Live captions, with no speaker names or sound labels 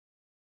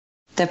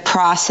the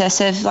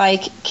process of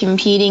like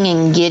competing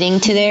and getting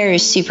to there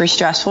is super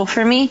stressful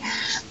for me.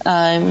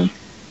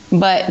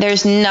 But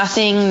there's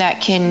nothing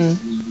that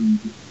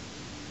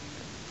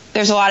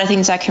there's a lot of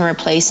things that can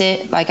replace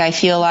it. Like, I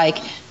feel like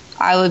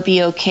I would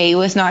be okay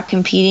with not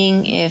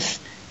competing if,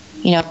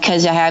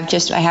 because I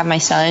have my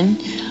son,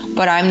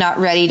 but I'm not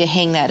ready to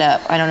hang that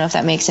up. I don't know if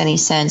that makes any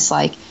sense.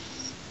 Like,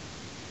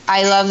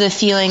 I love the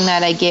feeling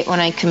that I get when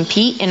I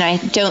compete, and I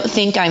don't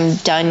think I'm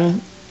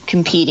done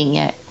competing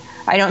yet.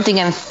 I don't think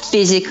I'm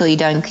physically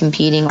done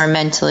competing or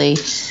mentally.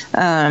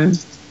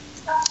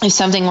 If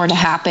something were to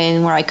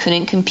happen where I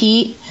couldn't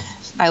compete,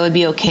 I would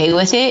be okay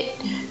with it.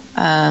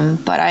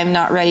 But I'm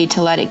not ready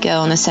to let it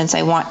go, in the sense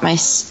I want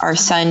our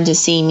son to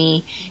see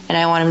me, and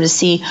I want him to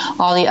see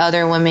all the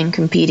other women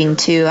competing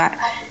too.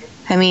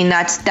 I mean,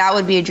 that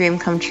would be a dream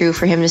come true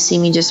for him to see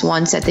me just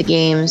once at the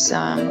games.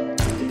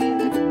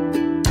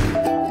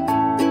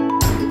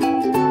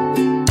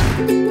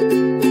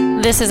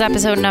 This is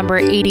episode number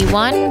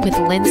 81 with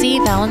Lindsay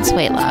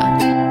Valenzuela.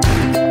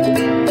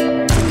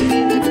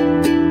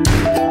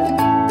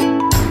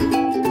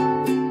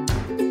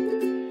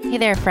 Hey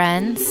there,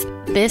 friends.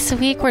 This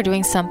week we're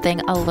doing something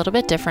a little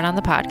bit different on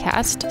the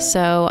podcast.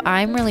 So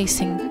I'm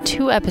releasing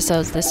 2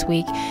 episodes this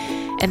week,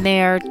 and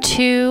they are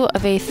 2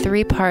 of a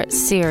 3-part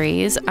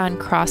series on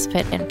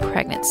CrossFit and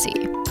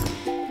pregnancy.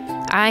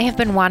 I have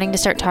been wanting to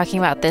start talking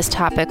about this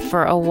topic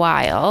for a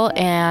while,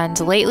 and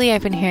lately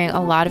I've been hearing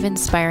a lot of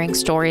inspiring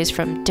stories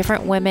from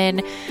different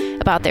women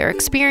about their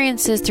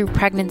experiences through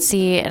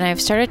pregnancy, and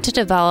I've started to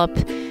develop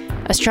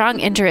a strong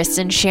interest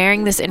in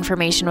sharing this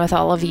information with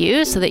all of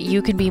you so that you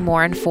can be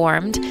more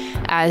informed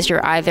as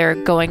you're either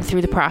going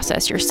through the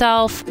process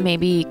yourself,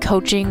 maybe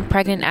coaching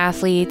pregnant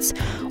athletes,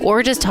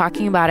 or just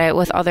talking about it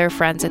with other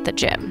friends at the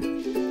gym.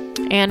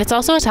 And it's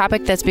also a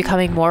topic that's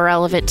becoming more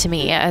relevant to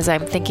me as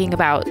I'm thinking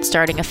about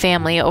starting a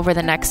family over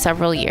the next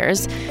several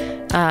years.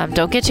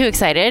 Don't get too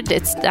excited.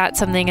 It's not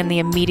something in the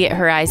immediate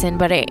horizon,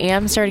 but I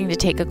am starting to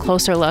take a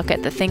closer look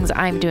at the things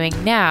I'm doing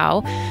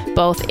now,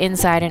 both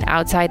inside and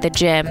outside the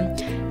gym,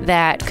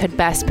 that could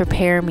best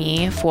prepare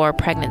me for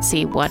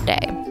pregnancy one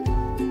day.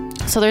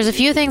 So there's a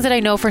few things that I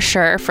know for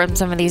sure from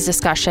some of these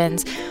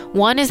discussions.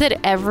 One is that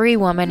every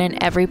woman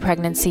and every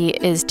pregnancy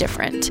is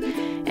different.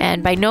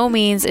 And by no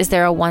means is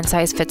there a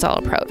one-size-fits-all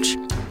approach.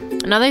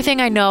 Another thing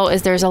I know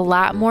is there's a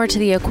lot more to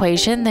the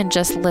equation than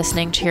just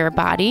listening to your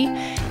body.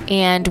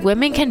 And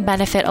women can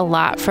benefit a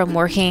lot from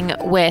working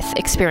with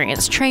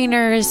experienced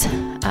trainers,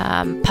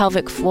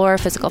 pelvic floor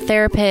physical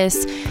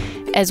therapists,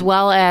 as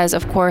well as,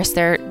 of course,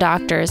 their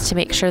doctors, to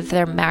make sure that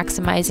they're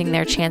maximizing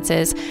their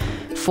chances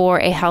for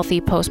a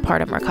healthy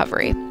postpartum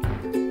recovery.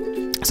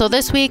 So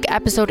this week,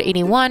 episode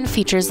 81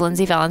 features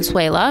Lindsay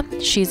Valenzuela.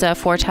 She's a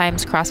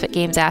 4-times CrossFit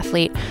Games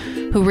athlete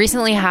who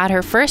recently had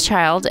her first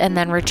child and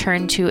then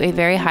returned to a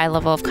very high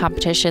level of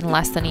competition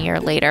less than a year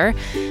later,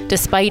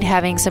 despite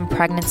having some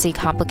pregnancy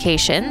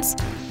complications.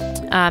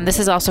 This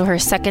is also her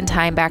second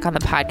time back on the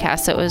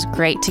podcast, so it was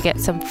great to get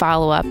some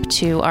follow-up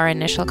to our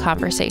initial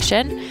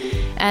conversation.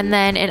 And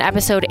then in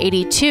episode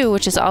 82,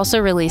 which is also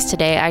released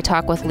today, I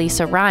talk with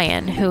Lisa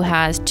Ryan, who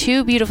has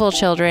 2 beautiful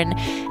children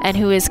and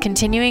who is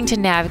continuing to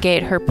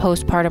navigate her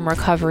postpartum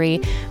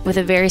recovery with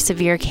a very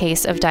severe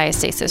case of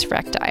diastasis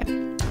recti.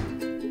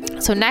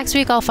 So next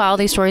week, I'll follow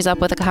these stories up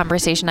with a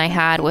conversation I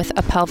had with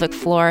a pelvic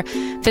floor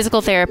physical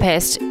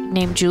therapist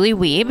named Julie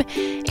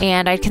Wiebe,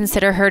 and I'd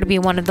consider her to be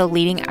one of the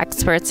leading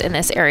experts in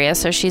this area,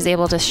 so she's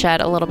able to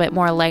shed a little bit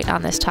more light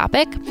on this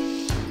topic.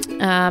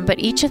 But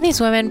each of these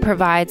women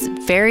provides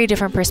very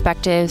different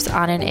perspectives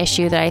on an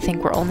issue that I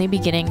think we're only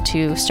beginning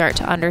to start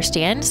to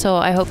understand. So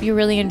I hope you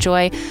really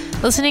enjoy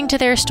listening to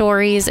their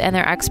stories and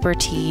their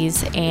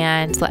expertise,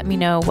 and let me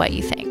know what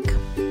you think.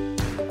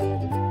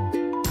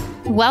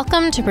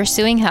 Welcome to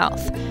Pursuing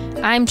Health.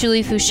 I'm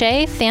Julie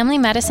Fouché, family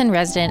medicine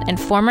resident and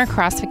former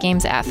CrossFit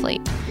Games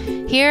athlete.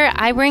 Here,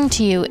 I bring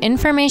to you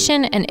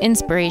information and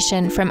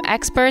inspiration from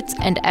experts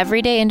and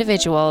everyday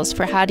individuals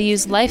for how to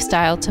use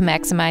lifestyle to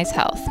maximize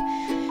health.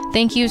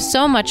 Thank you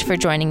so much for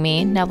joining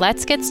me. Now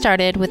let's get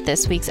started with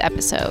this week's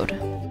episode.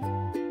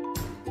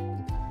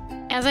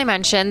 As I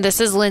mentioned, this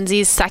is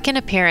Lindsay's second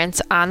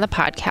appearance on the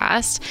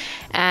podcast,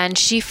 and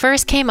she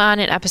first came on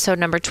in episode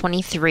number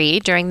 23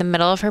 during the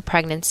middle of her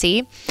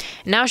pregnancy.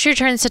 Now she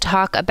returns to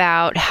talk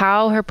about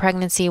how her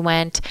pregnancy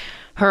went,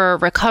 her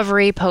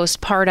recovery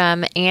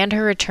postpartum, and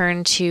her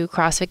return to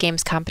CrossFit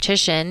Games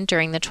competition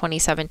during the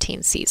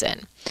 2017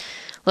 season.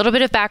 A little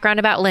bit of background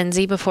about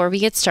Lindsay before we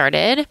get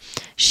started.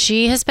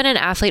 She has been an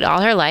athlete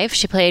all her life.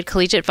 She played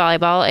collegiate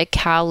volleyball at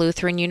Cal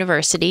Lutheran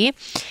University.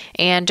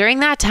 And during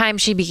that time,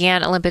 she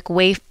began Olympic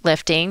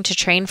weightlifting to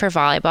train for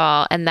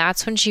volleyball. And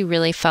that's when she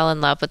really fell in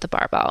love with the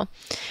barbell.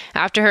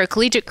 After her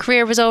collegiate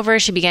career was over,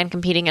 she began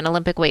competing in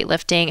Olympic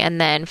weightlifting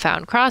and then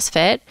found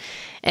CrossFit.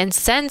 And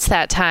since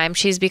that time,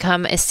 she's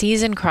become a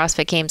seasoned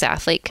CrossFit Games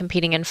athlete,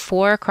 competing in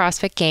 4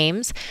 CrossFit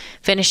Games,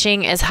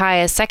 finishing as high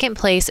as 2nd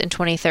place in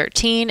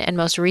 2013, and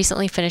most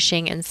recently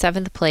finishing in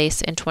 7th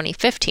place in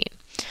 2015.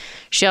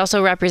 She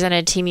also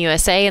represented Team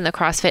USA in the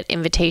CrossFit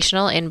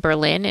Invitational in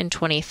Berlin in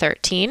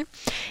 2013,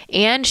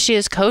 and she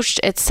has coached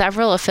at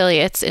several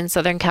affiliates in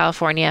Southern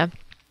California,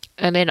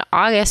 and in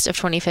August of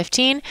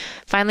 2015,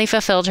 finally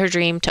fulfilled her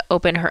dream to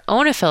open her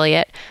own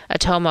affiliate,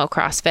 Atomo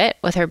CrossFit,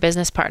 with her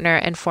business partner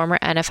and former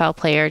NFL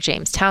player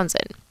James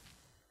Townsend.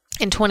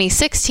 In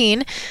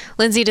 2016,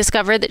 Lindsay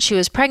discovered that she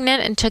was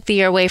pregnant and took the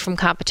year away from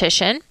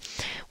competition.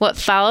 What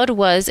followed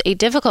was a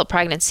difficult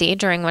pregnancy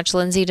during which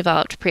Lindsay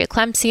developed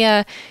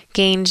preeclampsia,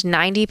 gained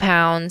 90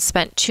 pounds,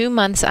 spent 2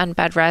 months on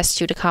bed rest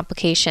due to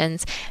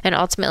complications, and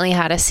ultimately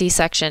had a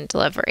C-section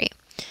delivery.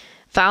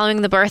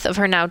 Following the birth of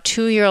her now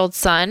 2-year-old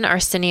son,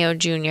 Arsenio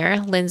Jr.,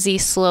 Lindsay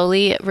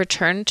slowly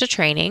returned to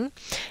training,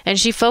 and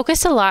she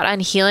focused a lot on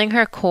healing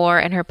her core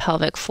and her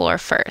pelvic floor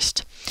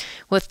first.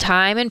 With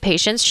time and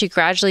patience, she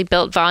gradually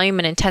built volume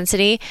and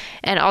intensity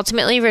and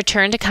ultimately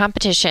returned to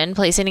competition,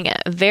 placing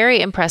a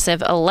very impressive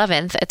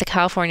 11th at the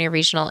California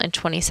Regional in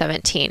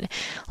 2017,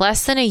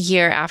 less than a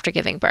year after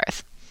giving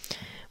birth.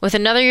 With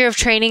another year of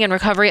training and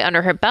recovery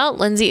under her belt,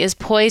 Lindsay is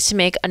poised to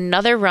make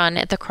another run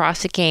at the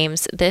CrossFit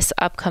Games this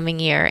upcoming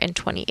year in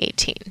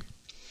 2018.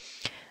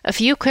 A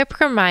few quick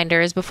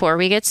reminders before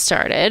we get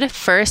started.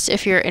 First,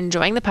 if you're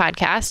enjoying the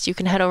podcast, you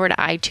can head over to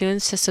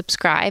iTunes to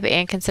subscribe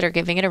and consider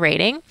giving it a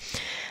rating.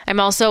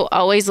 I'm also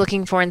always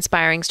looking for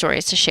inspiring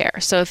stories to share.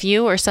 So if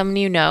you or someone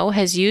you know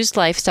has used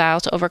lifestyle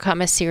to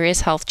overcome a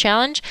serious health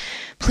challenge,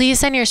 please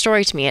send your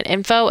story to me at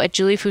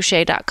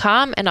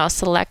info@juliefoucher.com, and I'll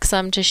select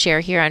some to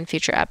share here on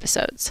future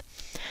episodes.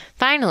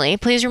 Finally,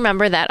 please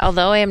remember that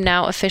although I am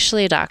now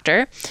officially a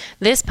doctor,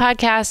 this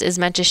podcast is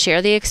meant to share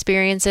the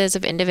experiences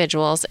of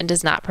individuals and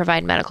does not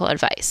provide medical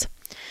advice.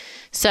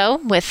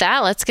 So with that,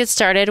 let's get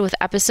started with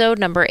episode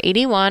number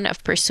 81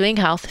 of Pursuing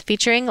Health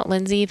featuring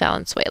Lindsay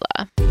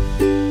Valenzuela.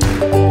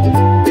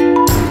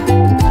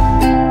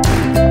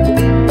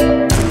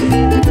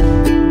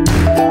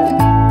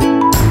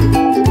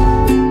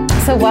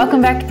 So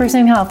welcome back to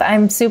Pursuing Health.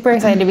 I'm super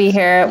excited to be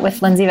here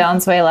with Lindsay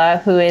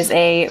Valenzuela, who is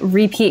a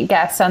repeat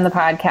guest on the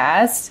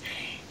podcast.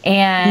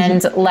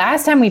 And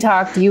last time we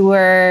talked, you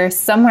were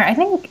somewhere,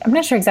 I'm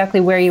not sure exactly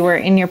where you were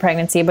in your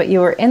pregnancy, but you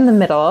were in the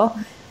middle.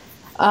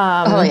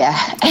 Oh, yeah.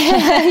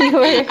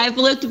 I've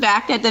looked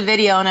back at the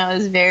video and I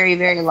was very,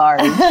 very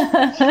large.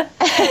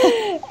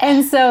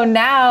 And so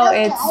now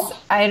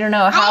I don't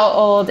know, how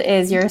old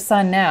is your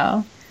son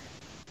now?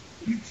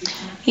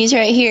 He's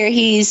right here.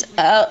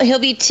 He'll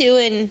be 2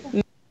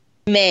 in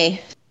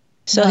May.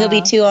 So He'll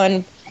be 2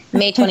 on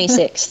May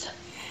 26th.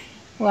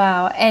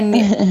 Wow. And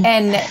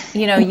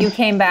you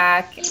came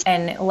back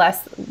and it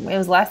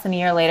was less than a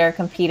year later,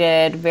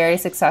 competed very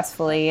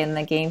successfully in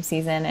the game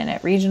season and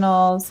at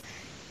regionals.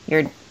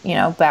 You're,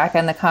 back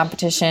on the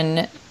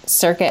competition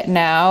circuit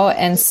now.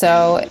 And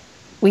so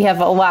we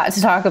have a lot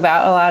to talk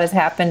about. A lot has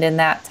happened in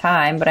that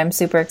time, but I'm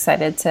super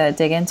excited to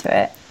dig into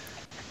it.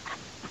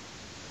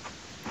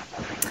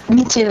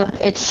 Me too.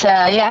 It's,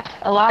 a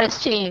lot has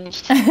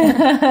changed.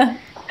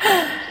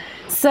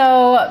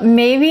 So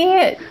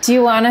maybe, do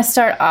you want to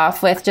start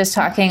off with just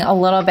talking a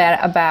little bit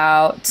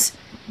about,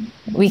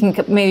 we can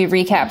maybe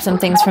recap some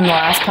things from the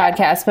last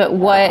podcast, but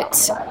what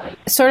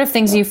sort of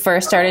things you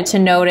first started to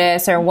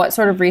notice, or what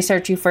sort of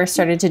research you first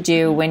started to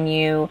do when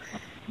you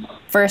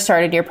first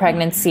started your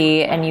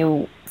pregnancy and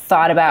you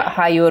thought about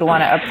how you would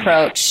want to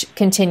approach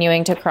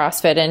continuing to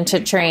CrossFit and to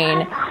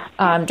train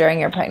during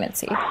your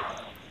pregnancy?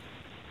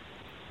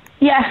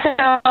 Yeah,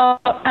 so,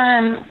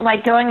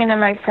 going into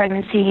my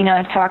pregnancy,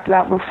 I've talked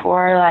about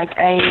before,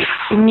 I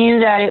knew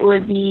that it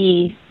would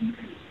be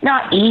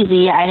not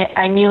easy.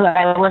 I knew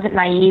I wasn't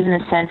naive in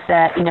the sense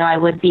that, I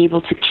would be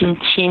able to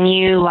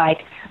continue,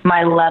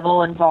 my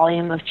level and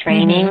volume of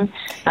training.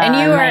 Mm-hmm.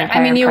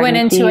 And you went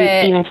into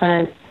it even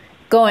from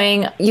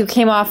you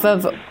came off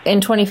of,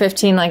 in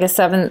 2015, a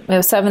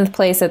seventh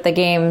place at the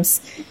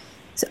games,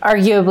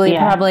 arguably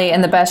probably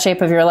in the best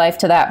shape of your life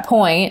to that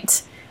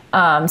point.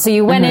 So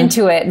you went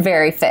into it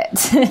very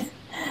fit.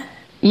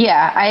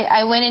 Yeah,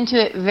 I went into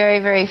it very,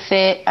 very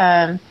fit.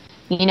 I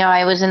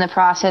was in the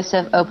process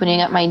of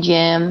opening up my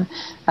gym.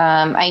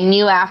 I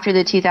knew after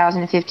the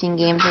 2015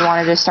 games I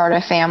wanted to start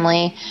a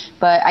family,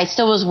 but I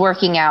still was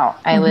working out.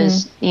 I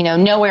was,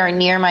 nowhere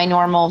near my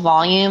normal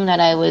volume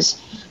that I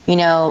was,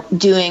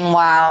 doing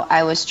while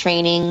I was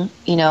training,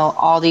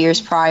 all the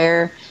years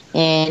prior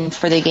and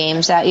for the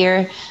games that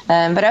year.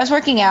 But I was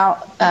working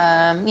out,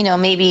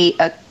 maybe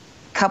a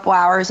couple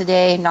hours a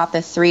day, not the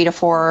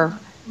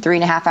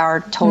 3.5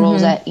 hour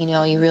totals that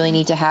you really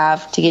need to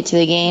have to get to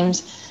the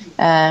games.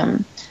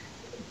 But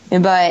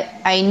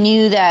I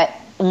knew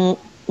that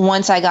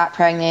once I got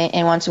pregnant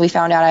and once we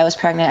found out I was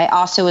pregnant, I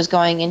also was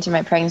going into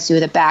my pregnancy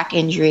with a back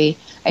injury.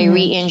 I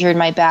re-injured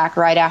my back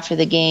right after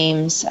the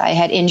games. I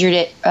had injured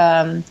it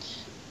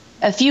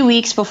a few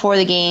weeks before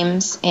the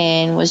games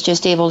and was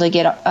just able to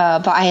get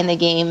by in the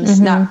games.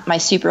 Not my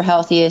super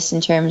healthiest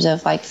in terms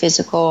of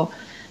physical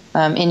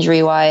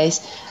injury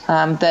wise,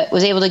 but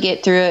was able to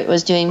get through it,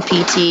 was doing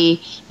PT,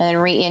 and then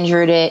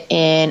re-injured it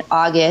in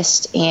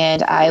August,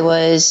 and I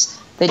was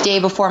the day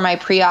before my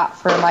pre-op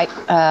for my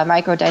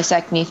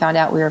microdiscectomy, found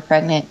out we were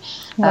pregnant.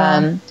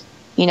 Wow.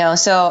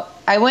 So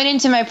I went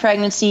into my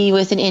pregnancy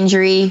with an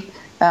injury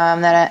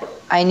that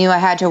I knew I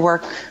had to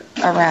work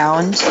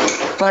around,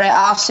 but I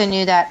also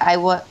knew that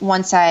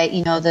once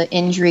the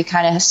injury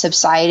kind of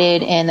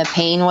subsided and the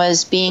pain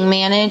was being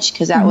managed,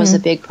 because that was a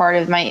big part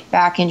of my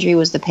back injury,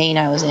 was the pain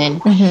I was in,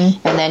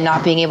 and then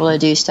not being able to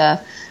do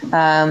stuff.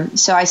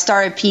 So I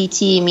started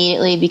PT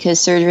immediately because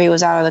surgery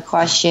was out of the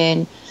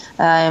question.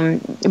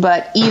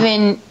 But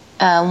even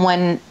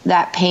when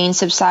that pain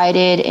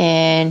subsided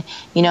and,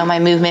 my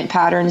movement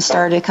patterns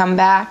started to come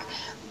back,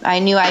 I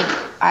knew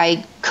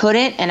I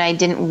couldn't and I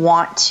didn't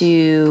want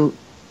to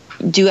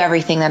do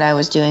everything that I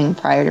was doing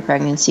prior to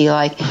pregnancy.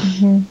 Like,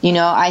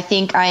 I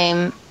think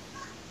I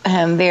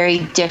am very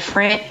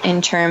different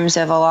in terms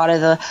of a lot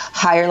of the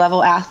higher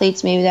level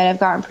athletes maybe that have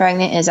gotten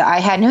pregnant, is that I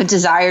had no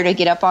desire to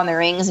get up on the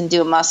rings and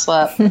do a muscle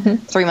up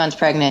 3 months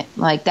pregnant.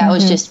 Like, that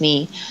was just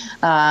me.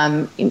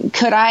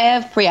 Could I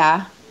have?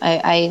 Yeah.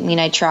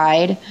 I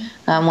tried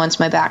once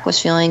my back was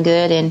feeling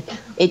good, and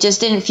it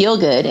just didn't feel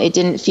good. It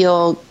didn't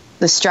feel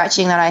the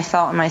stretching that I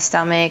felt in my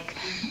stomach,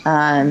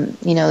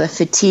 the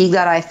fatigue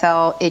that I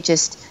felt. It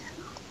just,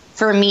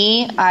 for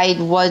me, I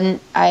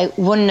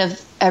wouldn't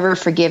have ever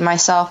forgive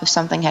myself if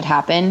something had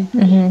happened.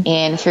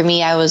 And for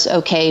me, I was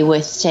okay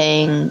with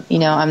saying,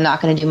 I'm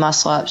not going to do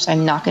muscle ups.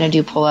 I'm not going to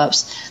do pull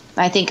ups.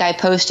 I think I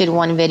posted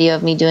one video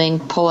of me doing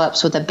pull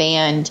ups with a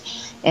band,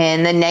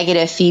 and the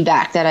negative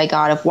feedback that I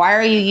got of, why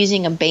are you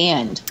using a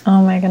band?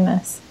 Oh my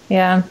goodness.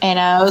 Yeah. And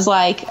I was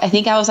like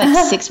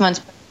 6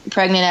 months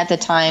pregnant at the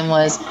time,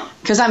 was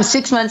because I'm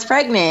 6 months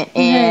pregnant,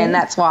 and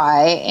that's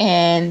why.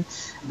 And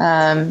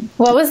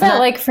what was that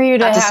like for you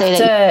to have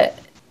to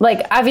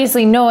like,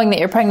 obviously knowing that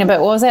you're pregnant, but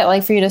what was that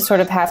like for you to sort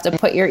of have to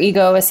put your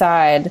ego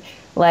aside?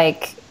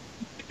 Like,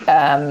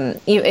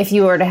 if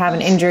you were to have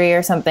an injury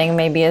or something,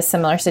 maybe a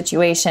similar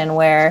situation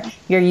where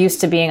you're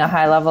used to being a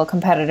high level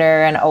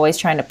competitor and always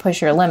trying to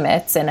push your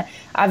limits. And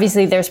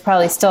obviously there's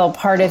probably still a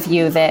part of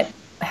you that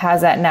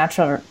has that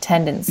natural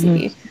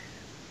tendency.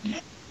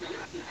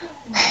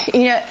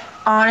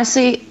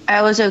 Honestly,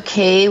 I was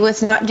okay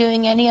with not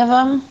doing any of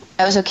them.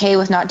 I was okay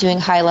with not doing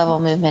high level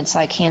movements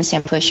like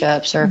handstand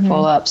push-ups or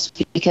pull-ups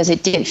because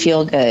it didn't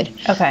feel good.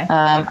 Okay.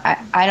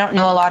 I don't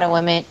know a lot of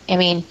women. I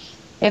mean,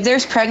 if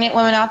there's pregnant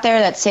women out there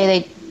that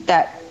say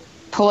that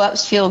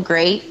pull-ups feel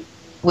great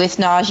with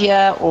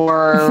nausea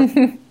or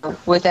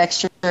with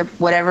extra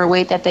whatever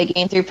weight that they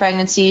gain through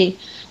pregnancy,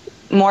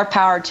 more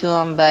power to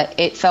them. But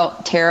it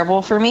felt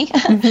terrible for me.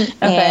 Okay.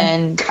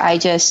 And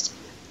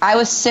I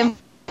was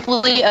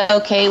simply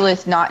okay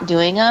with not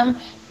doing them.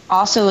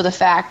 Also, the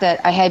fact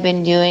that I had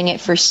been doing it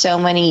for so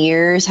many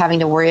years, having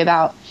to worry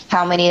about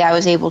how many I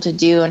was able to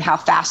do and how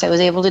fast I was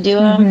able to do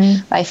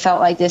them, I felt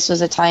like this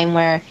was a time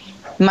where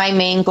my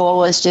main goal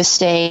was just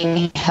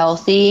staying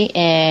healthy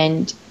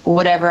and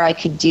whatever I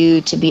could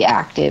do to be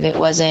active. It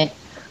wasn't,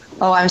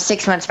 I'm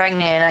 6 months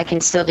pregnant and I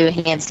can still do a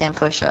handstand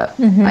push-up.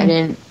 I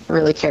didn't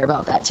really care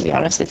about that, to be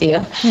honest with you.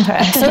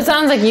 Okay. So it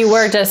sounds like you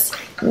were just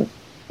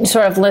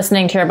sort of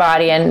listening to your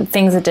body, and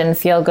things that didn't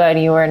feel good,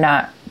 you were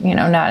not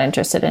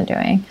interested in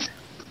doing.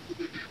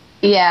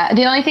 Yeah.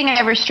 The only thing I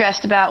ever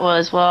stressed about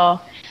was,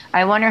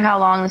 I wonder how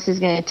long this is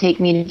going to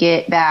take me to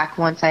get back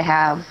once I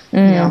have,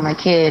 my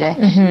kid.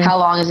 How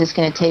long is this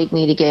going to take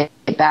me to get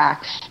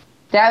back?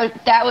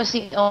 That was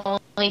the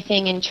only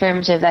thing in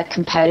terms of that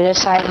competitive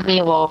side of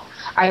me. Well,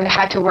 I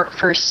had to work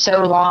for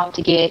so long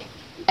to get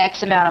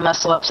X amount of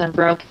muscle ups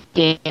unbroken.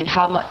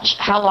 How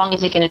long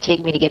is it going to take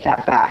me to get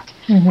that back?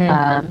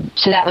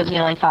 So that was the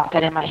only thought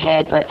that in my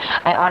head. But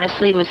I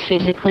honestly was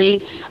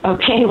physically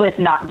okay with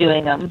not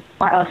doing them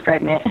while I was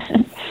pregnant.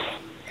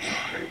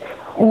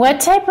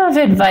 What type of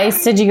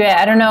advice did you get?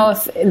 I don't know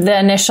if the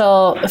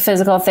initial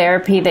physical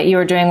therapy that you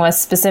were doing was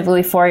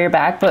specifically for your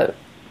back, but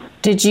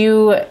did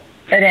you at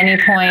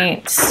any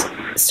point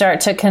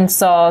start to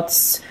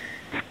consult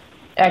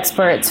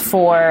experts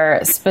for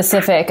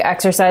specific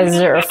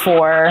exercises or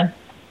for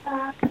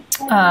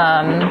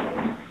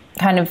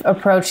kind of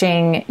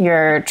approaching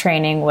your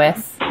training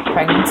with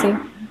pregnancy?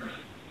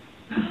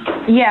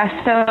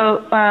 Yeah,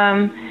 so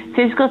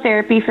physical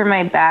therapy for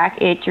my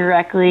back, it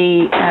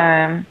directly,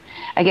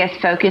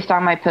 focused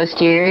on my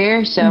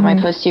posterior. So my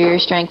posterior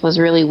strength was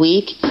really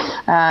weak.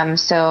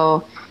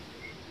 So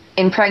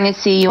in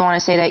pregnancy, you want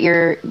to say that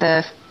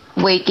the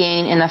weight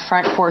gain in the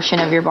front portion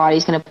of your body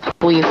is going to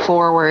pull you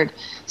forward.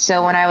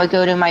 So when I would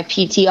go to my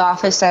PT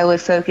office, I would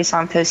focus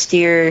on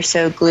posterior,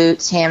 so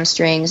glutes,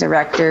 hamstrings,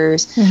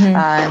 erectors,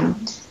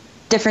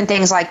 different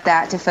things like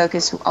that to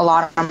focus a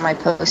lot on my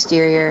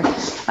posterior.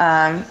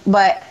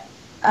 But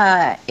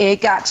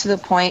it got to the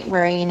point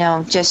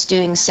where, just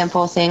doing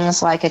simple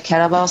things like a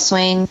kettlebell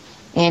swing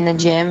in the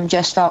gym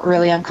just felt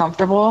really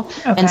uncomfortable.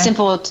 Okay. And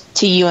simple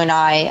to you and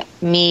I,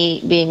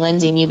 me being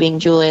Lindsay and you being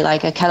Julie,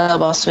 like a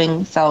kettlebell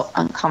swing felt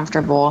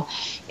uncomfortable.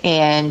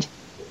 And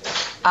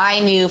I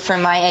knew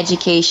from my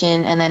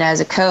education and then as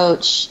a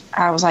coach,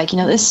 I was like,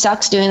 this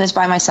sucks doing this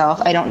by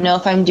myself. I don't know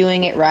if I'm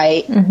doing it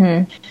right.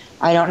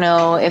 I don't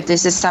know if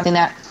this is something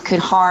that could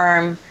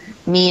harm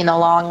me in the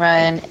long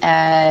run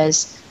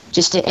as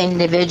just an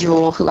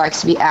individual who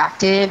likes to be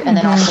active, and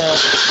then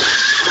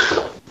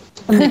also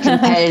the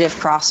competitive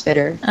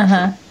CrossFitter.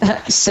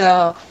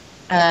 So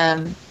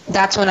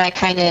that's when I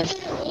kind of,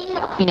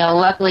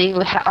 luckily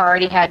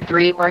already had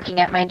Bree working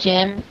at my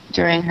gym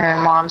during her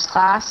mom's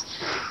class.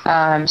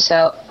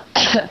 So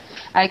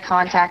I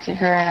contacted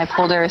her and I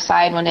pulled her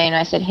aside one day and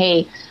I said,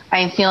 hey,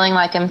 I'm feeling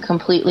like I'm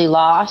completely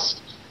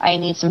lost. I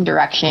need some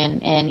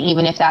direction. And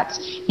even if that's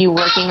you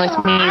working with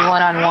me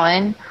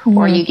one-on-one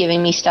or you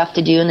giving me stuff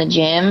to do in the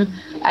gym,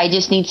 I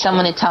just need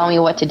someone to tell me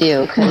what to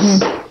do,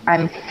 because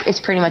it's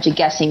pretty much a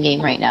guessing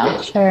game right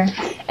now. Sure.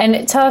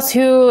 And tell us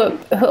a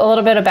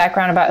little bit of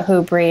background about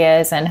who Bree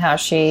is and how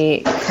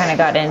she kind of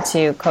got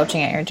into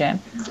coaching at your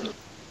gym.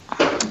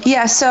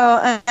 Yeah,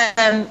 so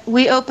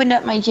we opened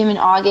up my gym in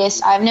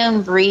August. I've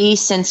known Bree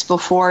since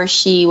before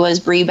she was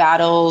Bree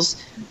Battles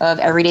of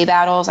Everyday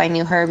Battles. I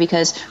knew her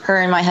because her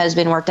and my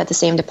husband worked at the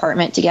same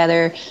department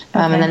together,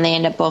 and then they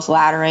ended up both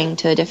laddering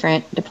to a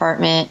different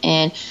department.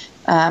 And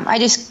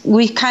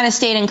we kind of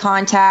stayed in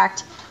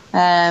contact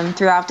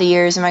throughout the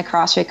years of my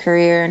CrossFit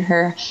career and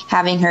her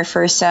having her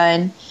first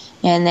son.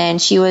 And then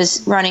she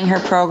was running her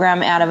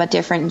program out of a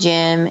different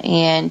gym,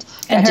 and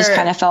that just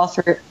kind of fell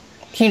through.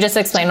 Can you just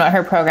explain what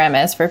her program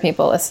is for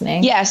people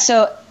listening? Yeah,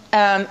 so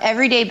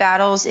Everyday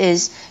Battles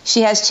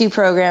she has two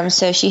programs.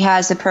 So she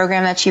has the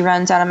program that she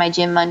runs out of my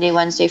gym Monday,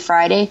 Wednesday,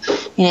 Friday,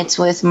 and it's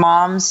with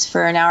moms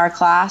for an hour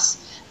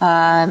class.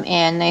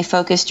 And they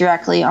focus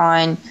directly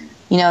on,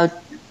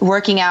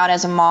 working out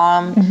as a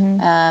mom.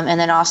 And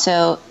then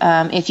also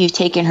if you've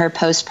taken her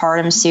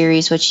postpartum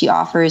series, which she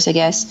offers, I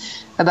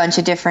guess, a bunch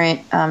of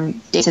different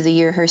days of the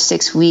year, her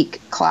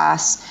 6-week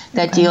class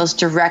that deals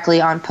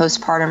directly on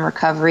postpartum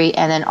recovery.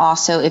 And then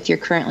also if you're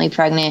currently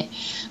pregnant,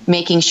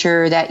 making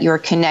sure that you're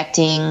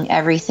connecting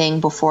everything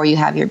before you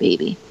have your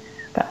baby.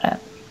 Got it.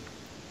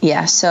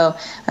 Yeah. So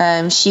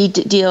she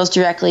deals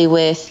directly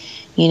with,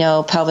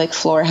 pelvic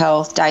floor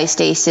health.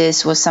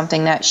 Diastasis was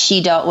something that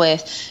she dealt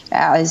with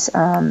as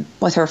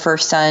with her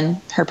first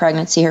son, her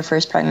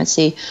first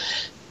pregnancy.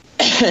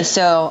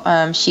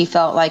 So she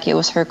felt like it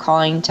was her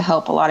calling to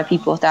help a lot of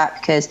people with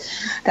that, because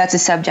that's a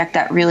subject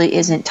that really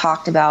isn't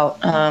talked about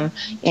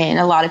and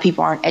a lot of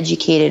people aren't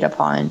educated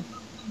upon.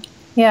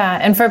 Yeah,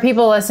 and for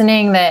people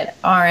listening that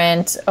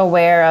aren't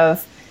aware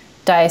of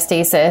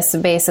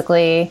diastasis,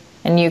 basically,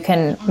 and you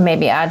can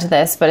maybe add to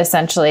this, but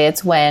essentially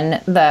it's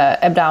when the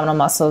abdominal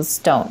muscles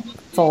don't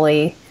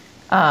fully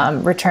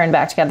return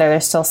back together.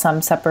 There's still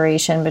some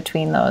separation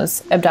between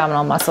those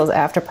abdominal muscles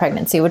after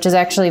pregnancy, which is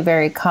actually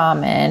very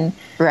common.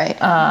 Right.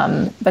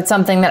 But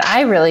something that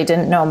I really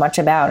didn't know much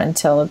about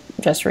until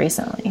just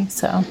recently.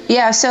 So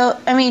yeah, so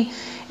I mean,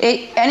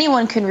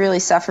 anyone can really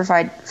suffer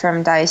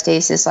from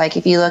diastasis. Like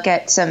if you look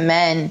at some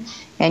men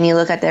and you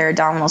look at their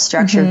abdominal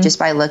structure, just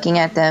by looking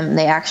at them,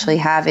 they actually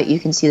have it. You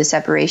can see the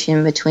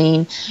separation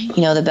between,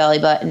 the belly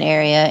button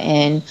area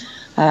and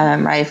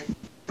right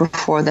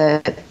before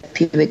the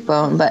pubic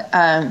bone. But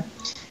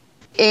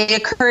it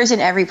occurs in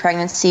every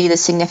pregnancy. The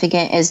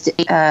significant is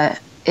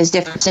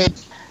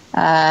different.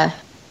 I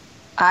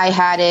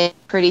had it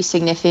pretty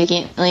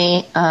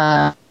significantly.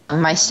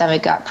 My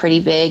stomach got pretty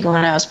big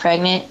when I was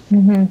pregnant.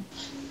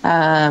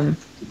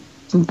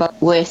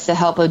 But with the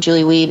help of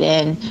Julie Weeb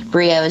and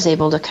Bree, I was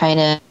able to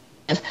kind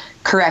of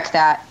correct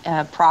that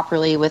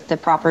properly with the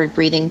proper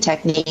breathing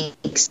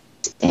techniques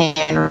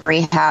and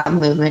rehab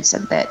movements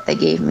that they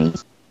gave me.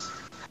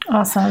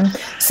 Awesome.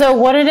 So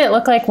what did it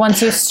look like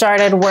once you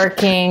started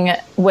working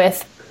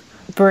with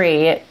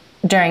Bree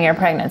during your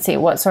pregnancy?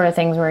 What sort of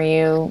things were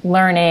you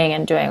learning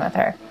and doing with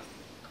her?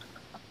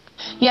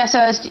 Yeah, so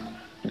I was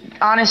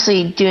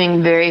honestly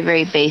doing very,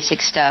 very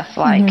basic stuff.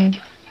 Like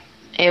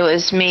it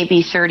was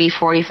maybe 30,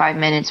 45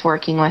 minutes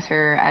working with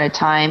her at a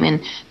time.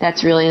 And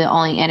that's really the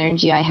only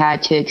energy I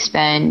had to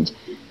expend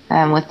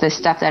with the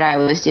stuff that I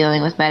was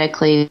dealing with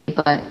medically.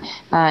 But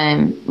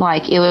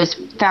it was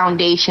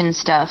foundation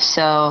stuff.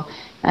 So,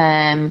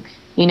 a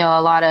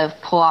lot of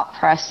pull-up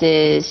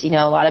presses, a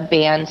lot of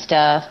band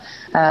stuff,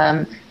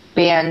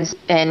 bands,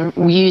 and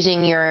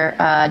using your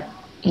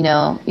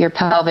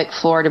pelvic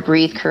floor to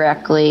breathe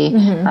correctly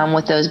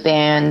with those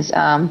bands,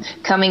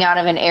 coming out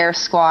of an air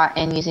squat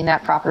and using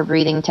that proper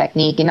breathing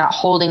technique and not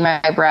holding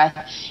my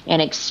breath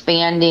and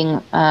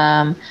expanding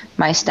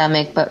my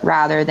stomach, but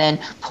rather than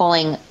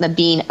pulling the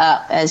bean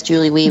up, as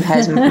Julie Weeb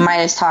might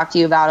have talked to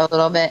you about a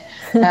little bit,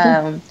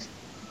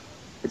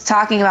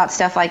 talking about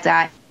stuff like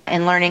that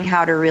and learning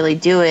how to really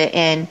do it.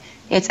 And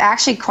it's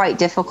actually quite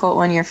difficult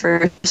when you're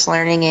first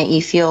learning it.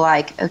 You feel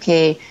like,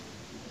 okay,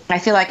 I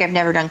feel like I've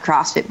never done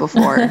CrossFit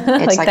before.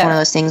 It's like one of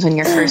those things when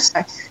you're first,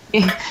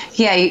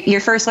 you're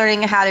first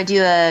learning how to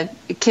do a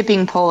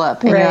kipping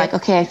pull-up, and you're like,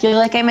 okay, I feel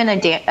like I'm in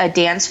a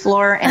dance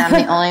floor, and I'm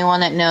the only one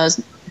that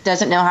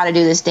doesn't know how to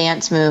do this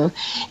dance move.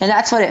 And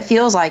that's what it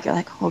feels like. You're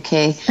like,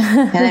 okay.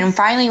 And then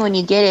finally, when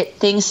you get it,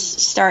 things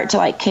start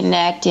to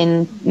connect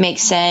and make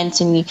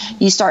sense, and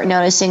you start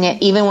noticing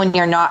it even when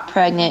you're not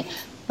pregnant.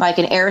 Like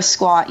an air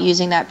squat,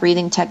 using that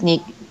breathing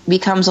technique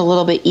becomes a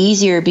little bit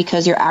easier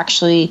because you're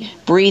actually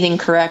breathing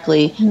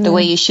correctly the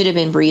way you should have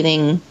been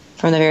breathing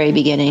from the very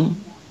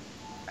beginning.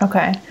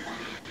 Okay.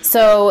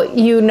 So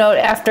you note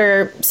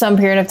after some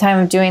period of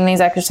time of doing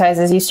these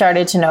exercises, you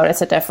started to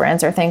notice a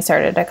difference, or things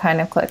started to kind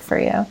of click for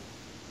you?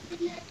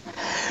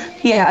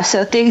 Yeah,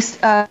 so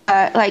things,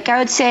 like I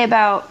would say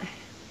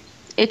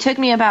it took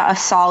me about a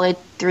solid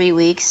 3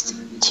 weeks,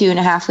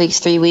 2.5 weeks,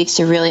 3 weeks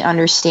to really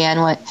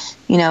understand what,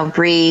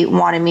 Bree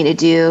wanted me to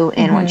do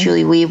and what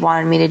Julie Weave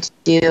wanted me to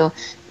do,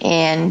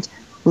 and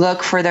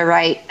look for the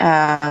right,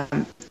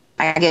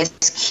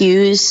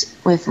 cues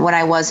with when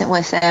I wasn't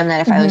with them,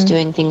 that if I was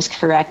doing things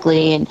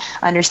correctly, and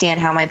understand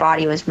how my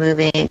body was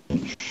moving.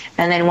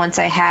 And then once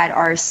I had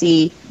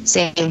RC,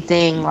 same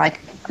thing, like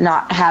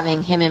not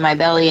having him in my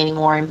belly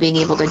anymore and being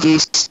able to do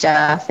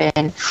stuff,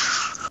 and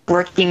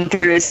working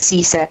through a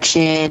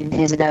C-section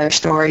is another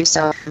story.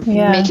 So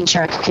making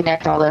sure I can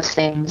connect all those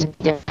things in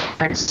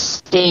different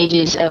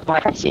stages of my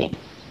pregnancy.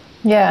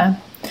 Yeah.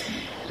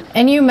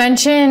 And you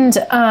mentioned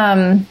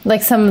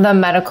like some of the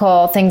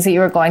medical things that you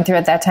were going through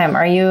at that time.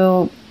 Are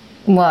you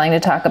willing to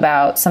talk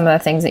about some of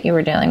the things that you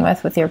were dealing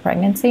with your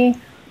pregnancy?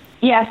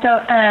 Yeah, so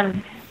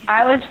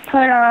I was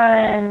put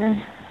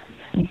on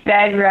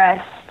bed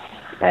rest,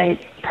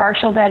 like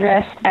partial bed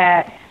rest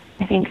at,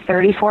 I think,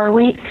 34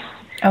 weeks.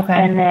 Okay.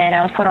 And then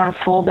I was put on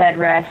full bed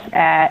rest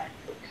at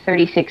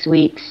 36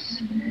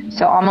 weeks.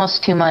 So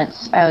almost 2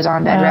 months I was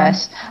on bed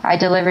rest. I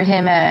delivered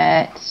him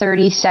at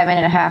 37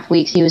 and a half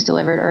weeks. He was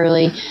delivered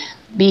early.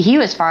 He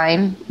was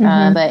fine,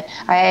 but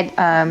I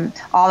had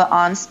all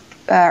the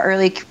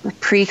early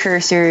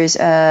precursors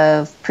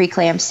of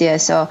preeclampsia.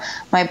 So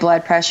my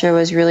blood pressure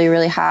was really,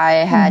 really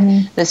high. I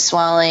had the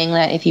swelling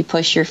that if you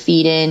push your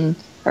feet in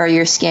or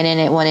your skin in,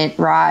 it wouldn't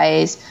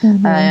rise.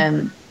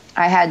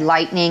 I had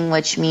lightening,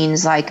 which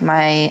means like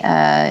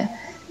my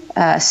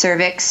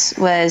cervix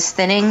was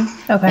thinning,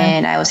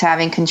 and I was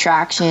having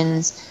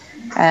contractions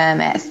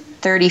at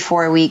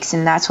 34 weeks,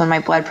 and that's when my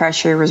blood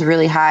pressure was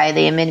really high.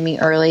 They admitted me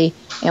early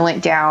and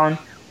went down,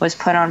 was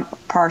put on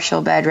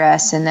partial bed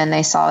rest, and then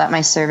they saw that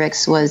my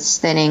cervix was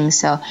thinning,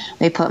 so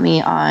they put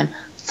me on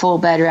full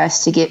bed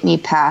rest to get me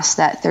past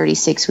that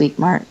 36-week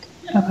mark.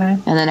 Okay.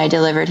 And then I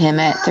delivered him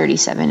at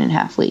 37 and a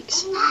half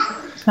weeks.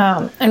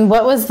 And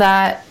what was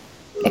that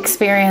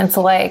experience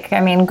like?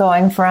 I mean,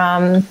 going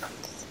from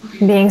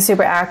being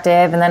super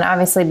active and then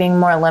obviously being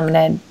more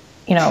limited,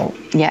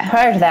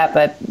 prior to that,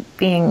 but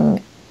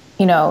being,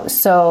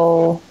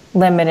 so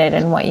limited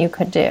in what you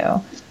could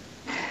do.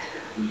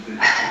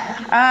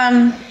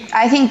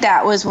 I think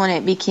that was when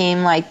it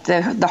became like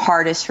the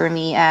hardest for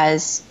me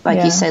as,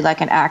 like you said,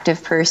 like an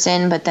active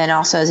person, but then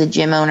also as a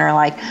gym owner,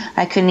 like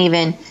I couldn't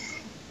even,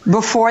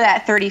 before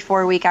that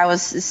 34 week, I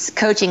was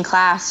coaching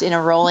class in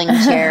a rolling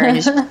chair and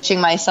just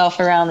pushing myself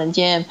around the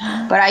gym,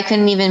 but I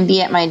couldn't even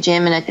be at my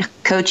gym in a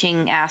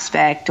coaching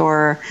aspect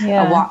or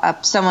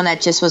someone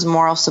that just was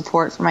moral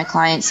support for my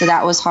clients. So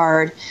that was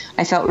hard.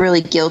 I felt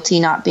really guilty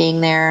not being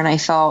there, and I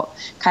felt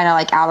kind of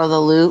like out of the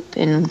loop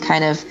and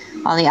kind of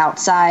on the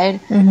outside.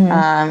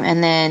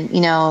 And then,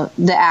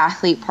 the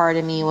athlete part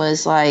of me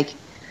was like,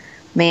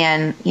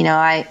 man,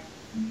 I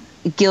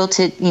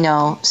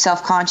guilted,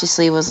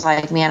 self-consciously was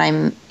like, man,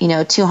 I'm,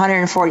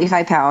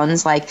 245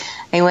 pounds. Like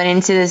I went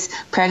into this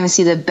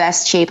pregnancy, the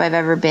best shape I've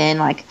ever been.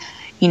 Like,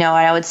 and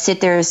I would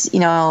sit there,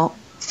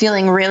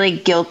 feeling really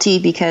guilty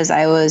because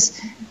I was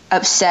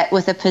upset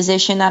with the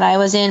position that I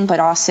was in, but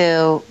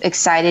also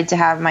excited to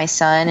have my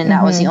son. And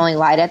that was the only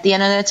light at the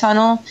end of the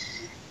tunnel.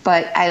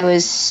 But I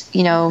was,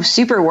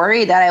 super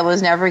worried that I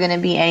was never going to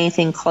be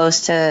anything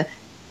close to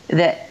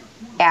the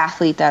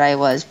athlete that I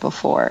was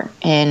before.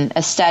 And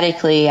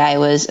aesthetically, I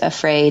was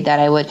afraid that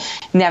I would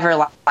never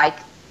like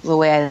the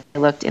way I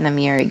looked in the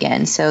mirror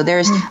again. So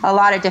there's a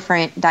lot of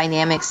different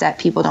dynamics that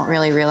people don't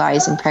really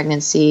realize in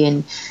pregnancy.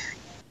 And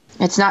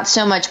it's not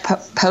so much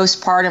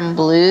postpartum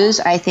blues.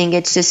 I think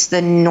it's just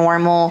the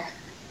normal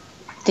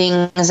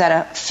things that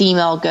a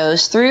female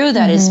goes through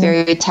that is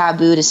very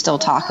taboo to still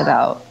talk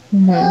about.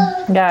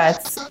 Yeah,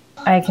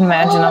 I can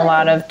imagine a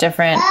lot of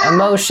different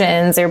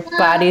emotions. Your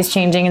body's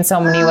changing in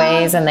so many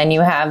ways, and then you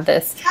have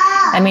this,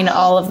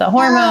 all of the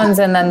hormones,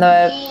 and then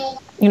the,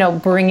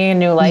 bringing a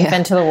new life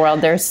into the world.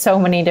 There's so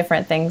many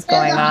different things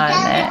going on.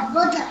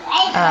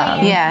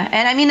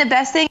 And the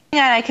best thing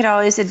that I could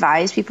always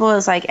advise people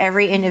is like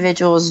every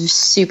individual is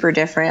super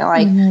different.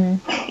 Like,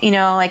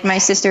 like my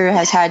sister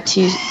has had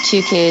two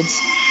kids.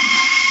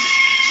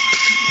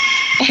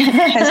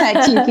 has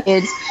had 2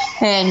 kids,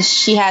 and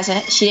she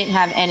didn't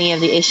have any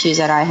of the issues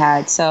that I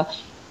had. So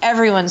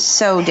everyone's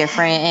so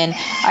different, and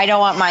I don't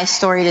want my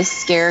story to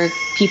scare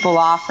people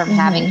off from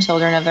having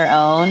children of their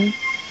own.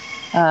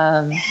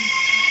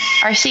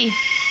 RC,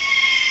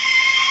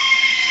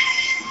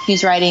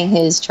 he's riding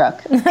his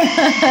truck.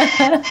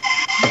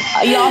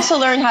 You also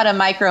learn how to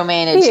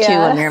micromanage too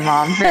when you're a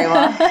mom very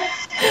well.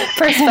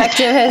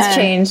 Perspective has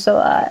changed a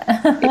lot.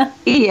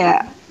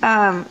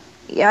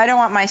 I don't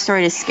want my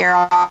story to scare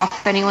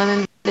off any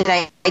women, but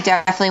I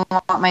definitely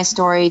want my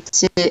story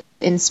to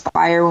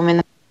inspire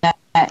women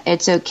that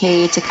it's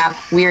okay to have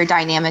weird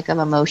dynamic of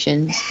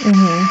emotions.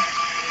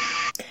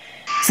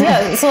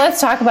 So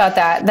let's talk about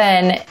that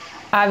then.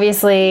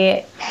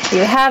 Obviously,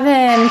 you have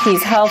him,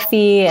 he's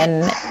healthy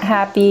and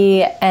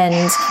happy,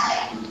 and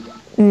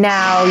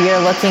now you're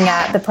looking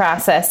at the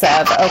process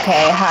of,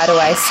 okay, how do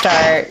I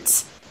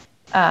start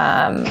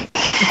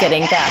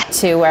getting back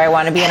to where I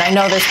want to be? And I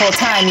know this whole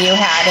time you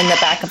had in the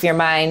back of your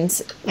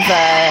mind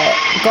the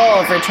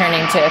goal of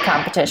returning to a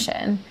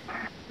competition.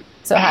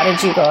 So how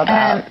did you go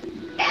about?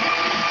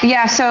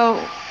 So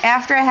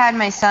after I had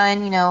my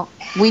son,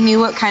 we knew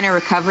what kind of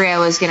recovery I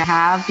was going to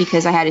have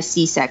because I had a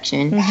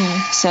C-section.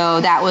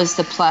 So that was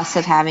the plus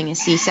of having a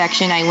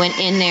C-section. I went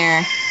in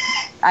there,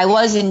 I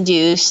was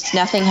induced,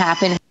 nothing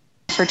happened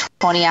for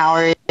 20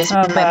 hours.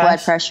 My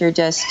blood pressure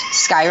just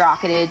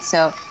skyrocketed.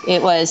 So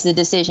it was the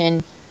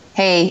decision,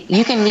 hey,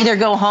 you can either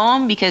go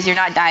home because you're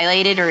not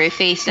dilated or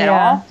effaced at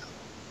all,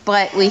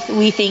 but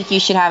we think you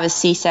should have a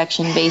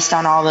C-section based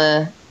on all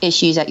the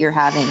issues that you're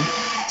having.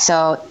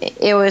 So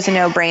it was a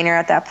no-brainer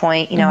at that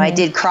point. I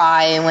did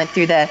cry and went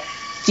through the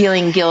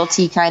feeling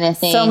guilty kind of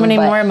thing. So many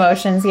more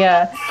emotions,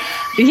 but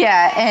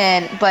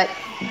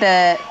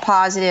the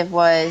positive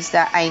was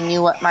that I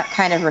knew what my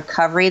kind of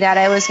recovery that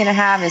I was going to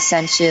have.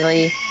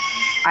 Essentially,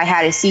 I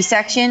had a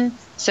C-section,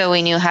 so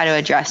we knew how to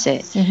address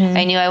it.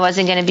 I knew I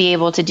wasn't going to be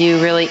able to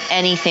do really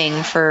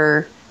anything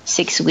for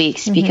 6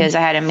 weeks because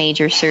I had a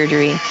major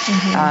surgery.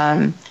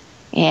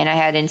 And I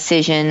had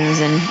incisions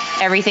and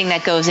everything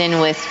that goes in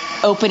with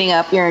opening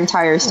up your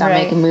entire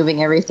stomach and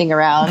moving everything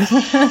around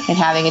and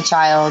having a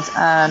child.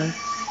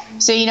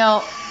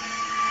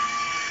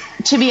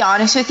 To be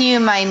honest with you,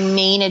 my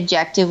main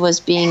objective was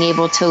being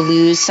able to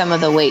lose some of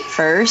the weight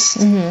first,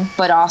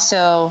 but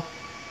also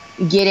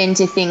get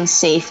into things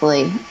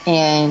safely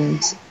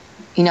and,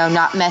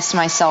 not mess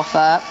myself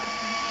up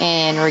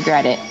and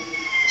regret it.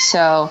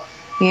 So,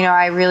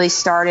 I really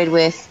started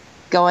with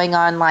going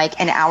on like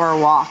an hour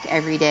walk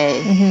every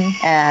day.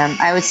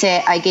 I would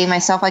say I gave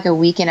myself like a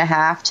week and a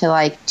half to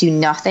like do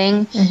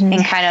nothing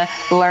and kind of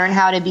learn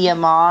how to be a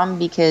mom,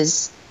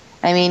 because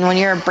when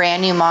you're a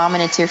brand new mom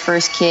and it's your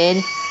first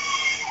kid,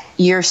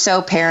 you're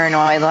so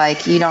paranoid.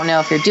 Like, you don't know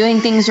if you're doing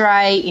things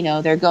right.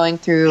 They're going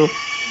through,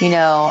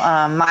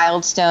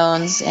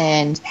 milestones,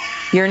 and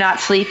you're not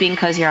sleeping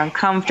because you're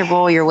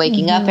uncomfortable. You're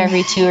waking up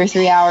every 2 or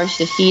 3 hours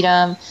to feed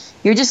them.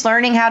 You're just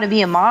learning how to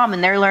be a mom,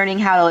 and they're learning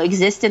how to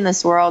exist in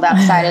this world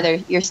outside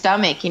of your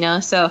stomach,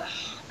 So,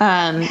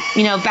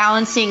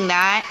 balancing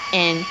that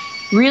and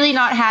really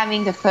not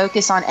having to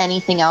focus on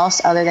anything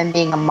else other than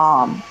being a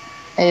mom.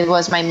 It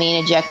was my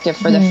main objective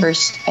for the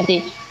first,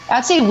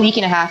 I'd say a week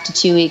and a half to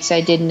 2 weeks.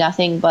 I did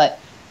nothing but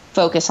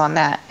focus on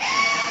that.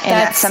 And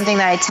that's something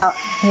that I tell.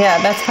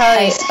 Yeah, that's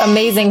probably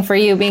amazing for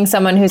you, being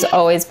someone who's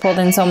always pulled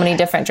in so many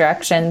different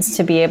directions,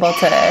 to be able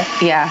to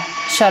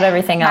shut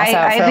everything else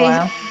out for a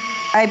while.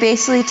 I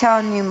basically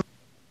tell new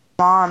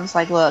moms,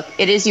 like, look,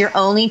 it is your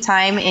only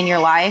time in your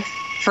life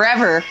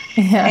forever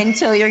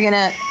until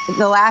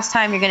the last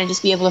time you're going to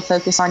just be able to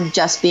focus on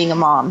just being a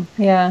mom.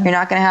 You're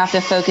not going to have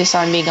to focus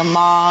on being a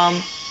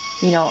mom,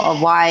 a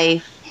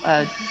wife,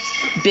 a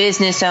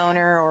business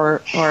owner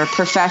or a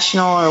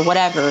professional or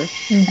whatever.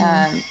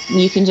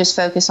 You can just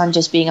focus on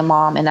just being a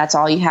mom, and that's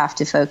all you have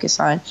to focus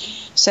on.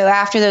 So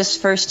after those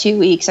first 2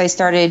 weeks, I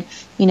started,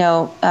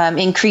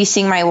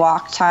 increasing my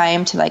walk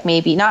time to like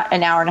maybe not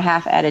an hour and a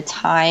half at a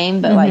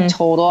time, but like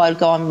total. I'd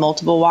go on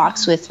multiple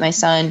walks with my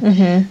son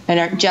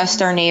and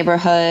just our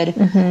neighborhood.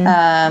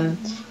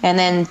 And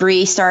then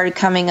Bree started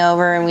coming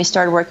over, and we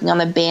started working on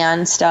the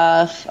band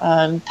stuff,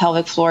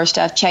 pelvic floor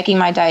stuff, checking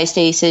my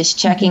diastasis,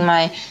 checking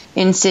my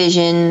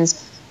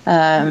incisions,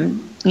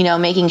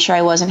 making sure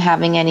I wasn't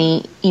having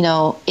any,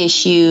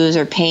 issues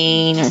or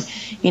pain,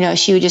 or,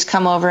 she would just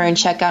come over and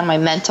check on my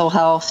mental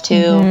health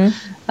too.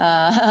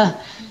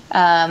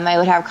 I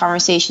would have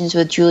conversations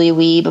with Julia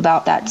Wiebe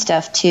about that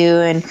stuff too,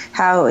 and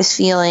how I was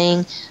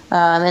feeling.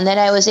 And then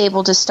I was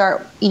able to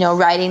start,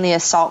 riding the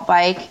assault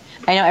bike.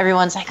 I know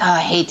everyone's like, oh, I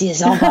hate the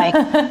assault bike,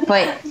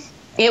 but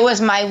it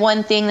was my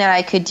one thing that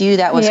I could do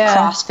that was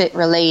CrossFit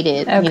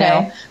related,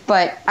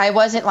 but I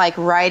wasn't like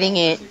riding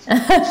it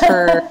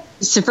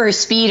for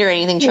speed or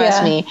anything.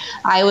 Trust me.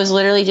 I was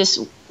literally just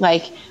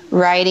like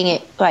riding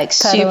it like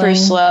super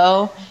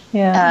slow,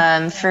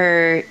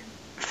 for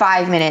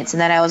 5 minutes.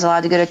 And then I was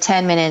allowed to go to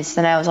 10 minutes.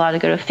 Then I was allowed to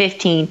go to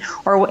 15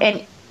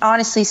 and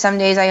honestly, some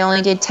days I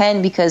only did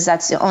 10 because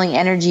that's the only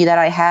energy that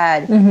I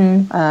had.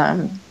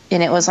 And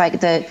it was like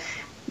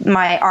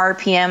my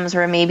RPMs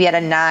were maybe at a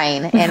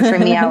 9. And for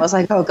me, I was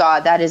like, oh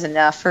God, that is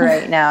enough for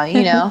right now,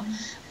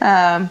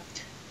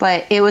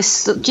 But it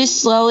was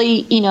just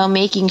slowly,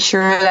 making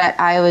sure that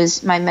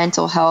my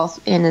mental health,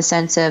 in the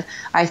sense of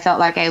I felt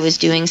like I was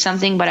doing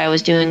something, but I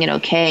was doing it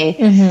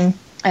okay.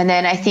 And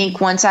then I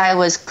think once I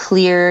was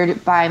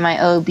cleared by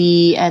my OB,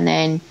 and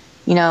then,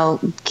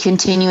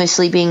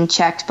 continuously being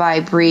checked by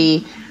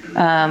Bree,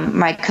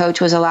 my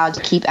coach was allowed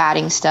to keep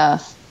adding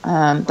stuff.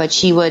 But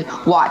she would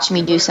watch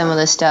me do some of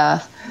the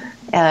stuff,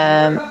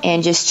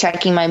 and just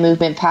checking my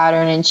movement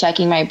pattern and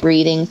checking my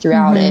breathing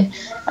throughout it.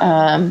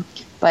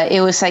 but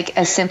it was like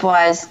as simple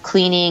as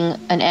cleaning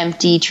an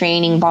empty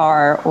training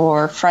bar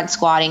or front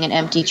squatting an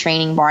empty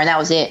training bar, and that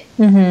was it.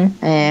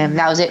 And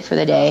that was it for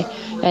the day.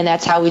 And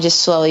that's how we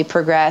just slowly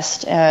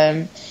progressed.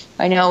 I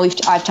know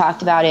I've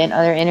talked about it in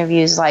other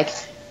interviews. Like,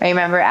 I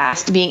remember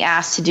being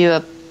asked to do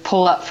a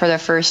pull-up for the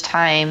first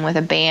time with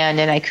a band,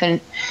 and I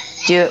couldn't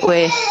do it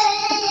with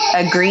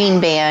a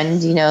green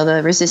band,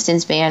 the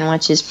resistance band,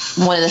 which is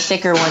one of the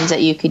thicker ones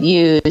that you could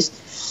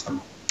use.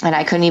 And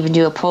I couldn't even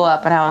do a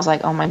pull-up, and I was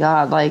like, oh my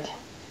God, like,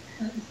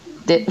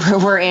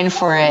 we're in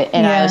for it.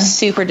 And I was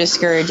super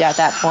discouraged at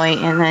that point,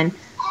 and then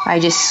I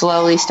just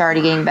slowly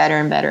started getting better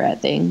and better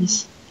at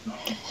things.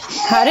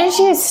 How did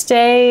you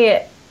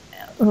stay,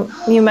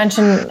 you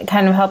mentioned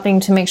kind of helping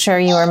to make sure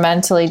you were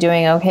mentally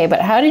doing okay,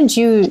 but how did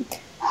you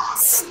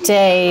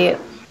stay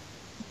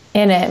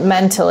in it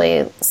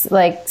mentally,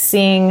 like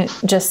seeing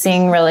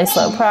really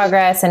slow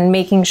progress and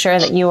making sure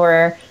that you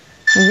were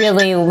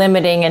really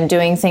limiting and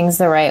doing things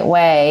the right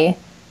way,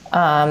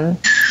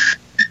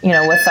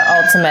 with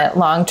the ultimate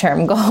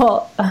long-term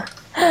goal?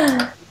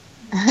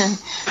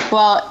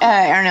 Well,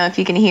 I don't know if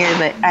you can hear,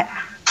 but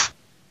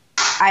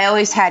I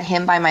always had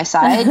him by my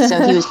side,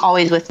 so he was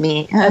always with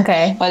me.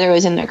 Okay. Whether it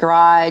was in the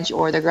garage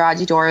or the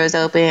garage door was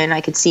open,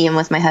 I could see him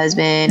with my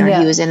husband, or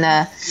he was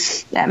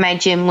at my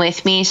gym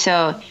with me.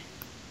 So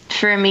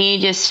for me,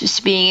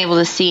 just being able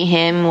to see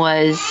him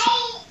was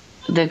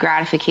the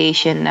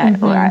gratification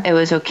that it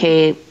was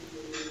okay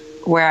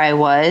where I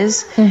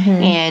was.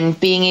 And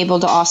being able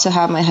to also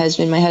have my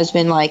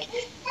husband, like,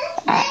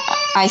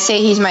 I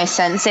say he's my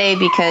sensei,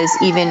 because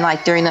even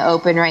like during the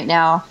open right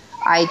now,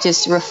 I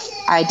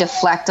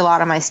deflect a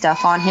lot of my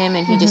stuff on him,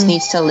 and he just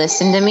needs to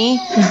listen to me.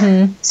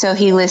 So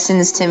he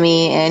listens to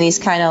me, and he's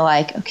kind of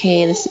like,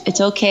 okay,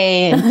 it's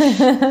okay.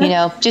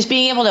 And, just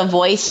being able to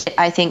voice it,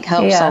 I think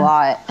helps a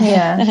lot.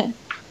 Yeah,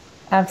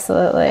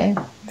 absolutely.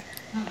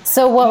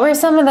 So what were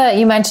some of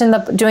you mentioned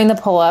doing the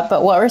pull-up,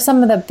 but what were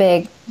some of the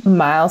big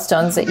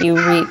milestones that you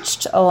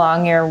reached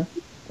along your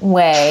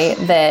way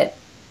that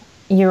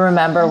you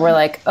remember were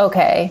like,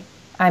 okay,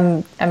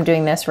 I'm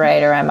doing this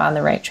right, or I'm on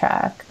the right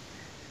track?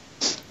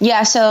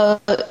 Yeah, so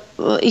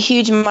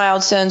huge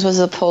milestones was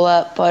the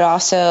pull-up, but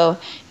also,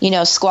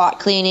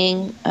 squat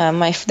cleaning.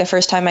 The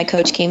first time my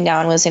coach came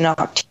down was in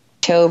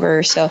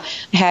October, so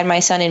I had my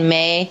son in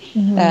May,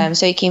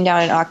 so he came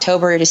down in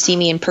October to see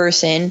me in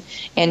person.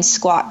 And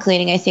squat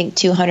cleaning, I think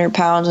 200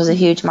 pounds was a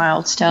huge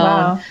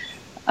milestone.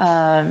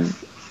 Wow.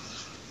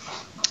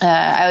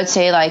 I would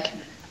say like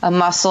a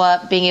muscle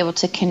up, being able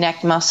to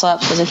connect muscle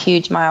ups was a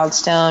huge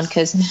milestone,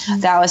 because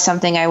that was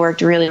something I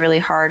worked really, really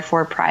hard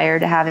for prior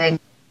to having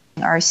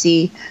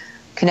RC,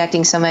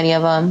 connecting so many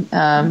of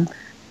them.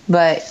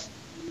 But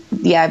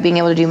yeah, being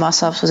able to do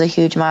muscle ups was a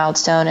huge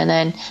milestone. And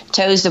then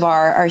toes to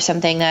bar are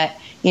something that,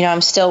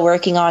 I'm still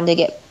working on to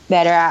get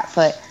better at,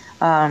 but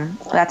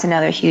that's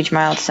another huge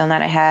milestone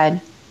that I had.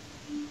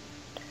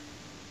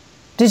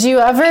 Did you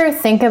ever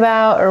think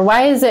about, or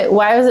why was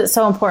it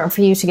so important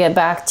for you to get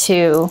back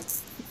to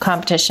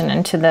competition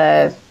and to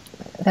the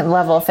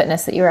level of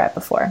fitness that you were at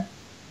before?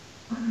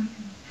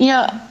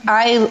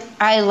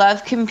 I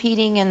love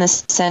competing in the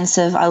sense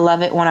of I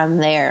love it when I'm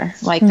there.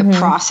 Like the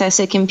process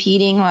of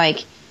competing,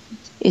 like,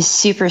 is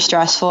super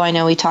stressful. I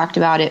know we talked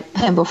about it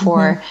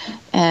before,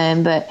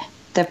 but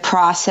the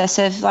process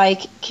of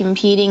like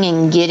competing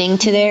and getting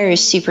to there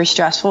is super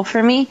stressful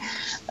for me.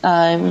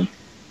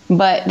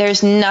 But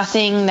there's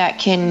nothing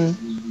there's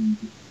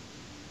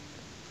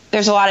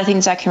a lot of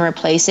things that can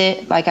replace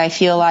it. Like, I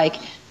feel like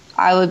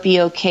I would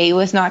be okay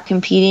with not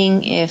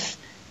competing if,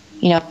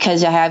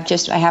 because I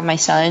have my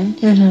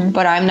son,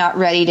 but I'm not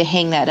ready to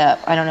hang that up.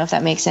 I don't know if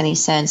that makes any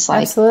sense.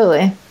 Like,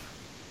 absolutely.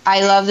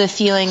 I love the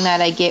feeling that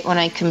I get when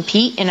I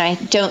compete, and I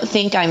don't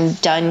think I'm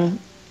done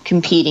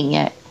competing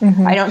yet.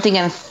 I don't think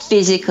I'm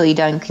physically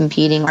done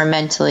competing or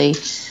mentally.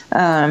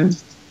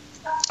 If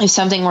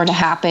something were to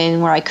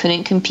happen where I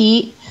couldn't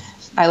compete,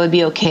 I would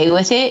be okay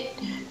with it.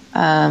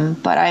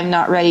 But I'm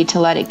not ready to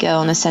let it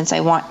go, in the sense I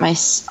want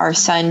our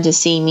son to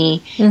see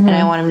me, and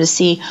I want him to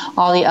see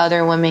all the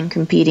other women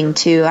competing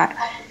too.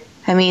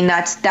 I mean,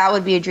 that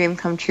would be a dream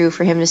come true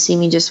for him to see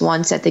me just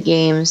once at the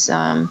games,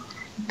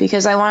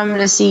 because I want him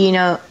to see,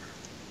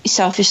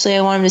 selfishly,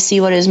 I want him to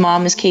see what his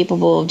mom is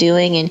capable of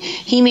doing, and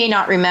he may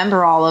not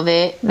remember all of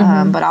it,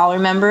 but I'll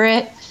remember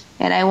it.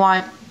 And I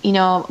want,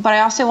 but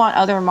I also want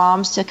other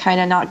moms to kind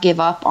of not give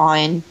up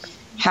on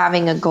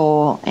having a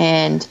goal,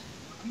 and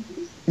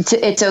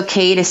it's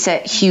okay to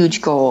set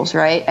huge goals,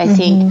 right? I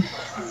think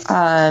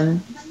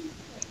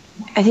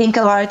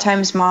a lot of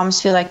times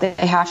moms feel like they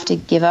have to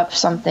give up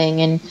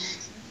something, and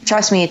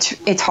trust me,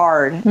 it's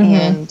hard,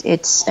 and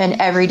it's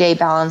an everyday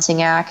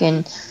balancing act,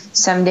 and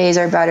some days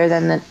are better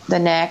than the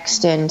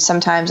next. And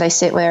sometimes I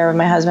sit there with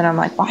my husband, I'm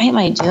like, why am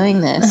I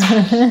doing this?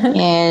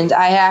 And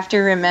I have to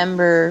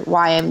remember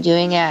why I'm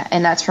doing it,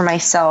 and that's for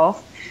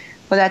myself,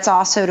 but that's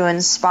also to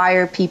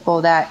inspire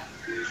people that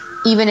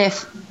even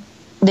if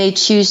they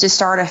choose to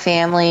start a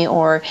family,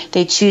 or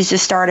they choose to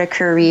start a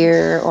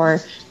career,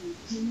 or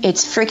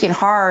it's freaking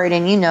hard,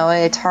 and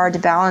it's hard to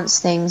balance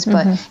things,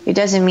 but it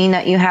doesn't mean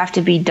that you have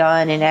to be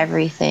done in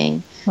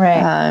everything.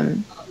 Right.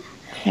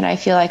 And I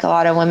feel like a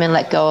lot of women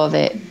let go of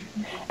it.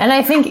 And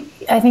I think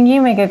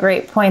you make a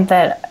great point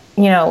that,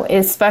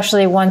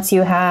 especially once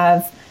you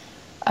have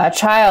a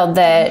child,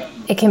 that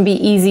it can be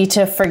easy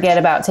to forget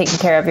about taking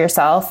care of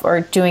yourself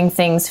or doing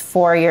things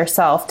for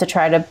yourself to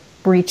try to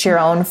reach your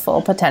own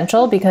full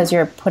potential, because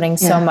you're putting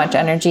so much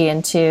energy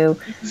into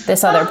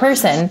this other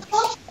person.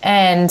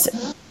 And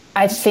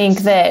I think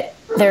that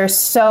there's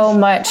so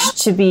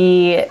much to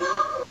be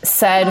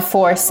said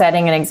for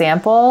setting an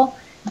example.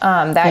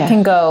 That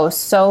can go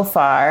so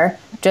far.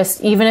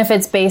 Just even if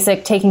it's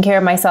basic, taking care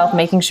of myself,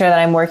 making sure that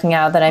I'm working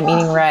out, that I'm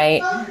eating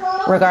right,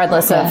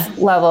 regardless of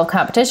level of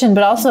competition,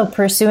 but also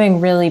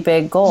pursuing really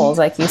big goals.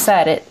 Like you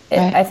said,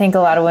 I think a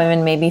lot of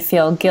women maybe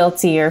feel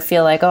guilty or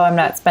feel like, oh, I'm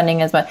not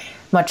spending as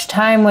much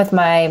time with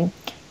my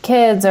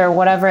kids or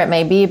whatever it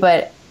may be.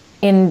 But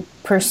in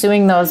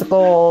pursuing those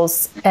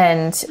goals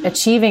and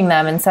achieving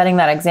them and setting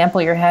that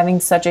example, you're having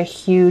such a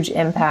huge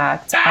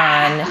impact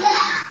on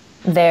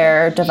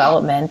their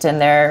development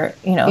and their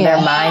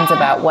minds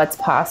about what's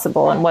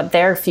possible and what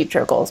their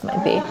future goals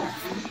might be.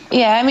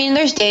 Yeah, I mean,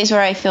 there's days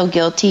where I feel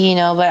guilty,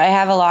 but I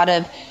have a lot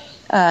of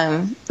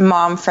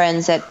mom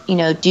friends that,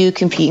 do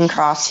compete in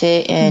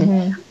CrossFit,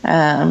 and,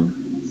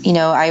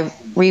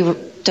 we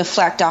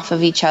deflect off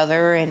of each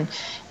other, and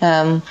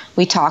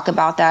we talk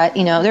about that.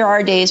 There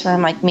are days where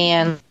I'm like,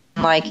 man,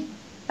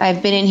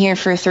 I've been in here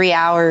for 3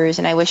 hours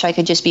and I wish I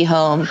could just be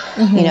home,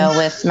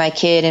 with my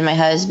kid and my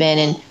husband,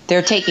 and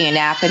they're taking a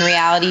nap in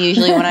reality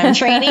usually when I'm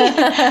training,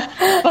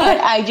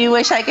 but I do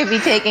wish I could be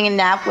taking a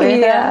nap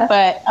with them.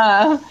 But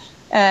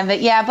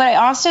I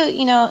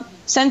also,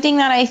 something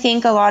that I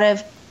think a lot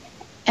of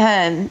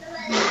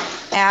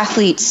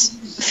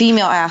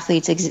female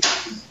athletes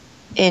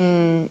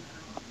in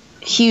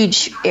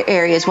huge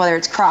areas, whether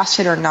it's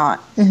CrossFit or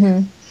not,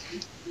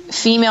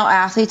 female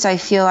athletes, I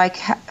feel like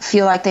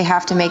they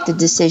have to make the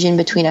decision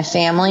between a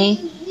family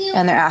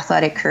and their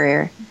athletic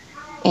career.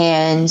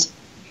 And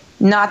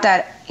not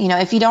that,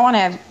 if you don't want to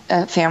have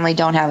a family,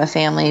 don't have a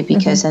family,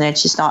 because then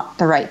it's just not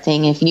the right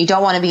thing. If you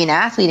don't want to be an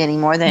athlete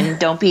anymore, then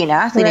don't be an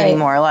athlete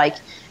anymore. Like,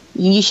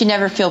 you should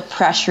never feel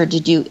pressured to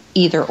do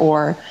either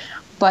or.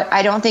 But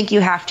I don't think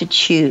you have to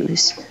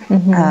choose.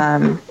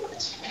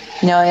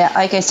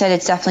 Like I said,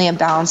 it's definitely a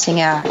balancing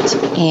act.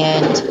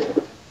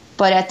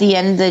 But at the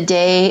end of the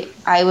day,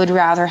 I would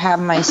rather have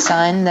my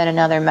son than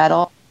another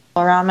medal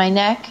around my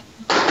neck.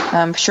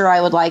 I'm sure I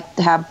would like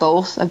to have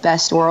both of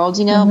best worlds,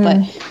 but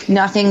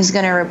nothing's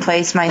going to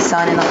replace my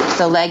son and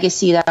the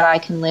legacy that I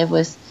can leave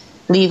with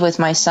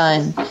my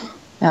son.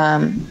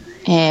 I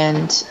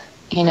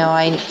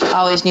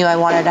always knew I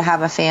wanted to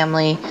have a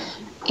family,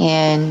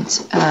 and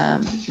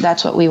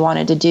that's what we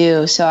wanted to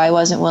do. So I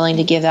wasn't willing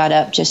to give that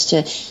up just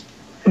to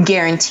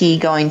guarantee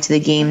going to the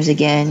games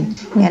again.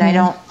 And I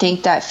don't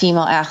think that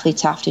female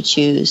athletes have to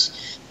choose.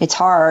 It's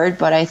hard,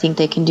 but I think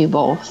they can do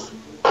both.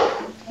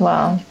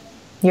 Wow.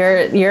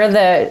 You're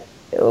the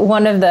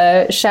one of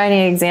the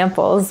shining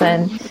examples,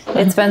 and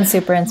it's been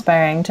super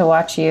inspiring to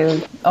watch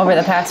you over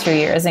the past few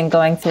years and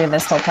going through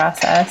this whole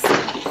process.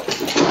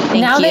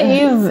 Now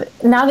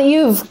that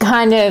you've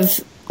kind of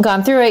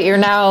gone through it, you're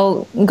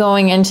now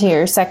going into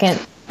your second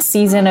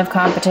season of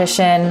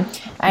competition.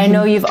 I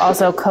know you've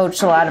also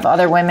coached a lot of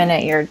other women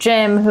at your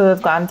gym who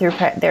have gone through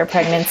their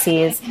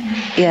pregnancies.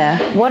 Yeah.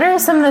 What are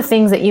some of the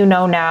things that you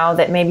know now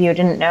that maybe you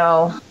didn't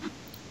know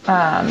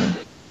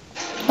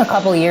a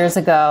couple years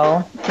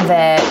ago,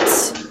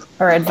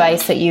 or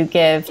advice that you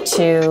give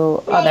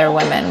to other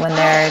women when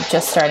they're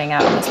just starting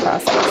out in this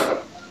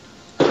process?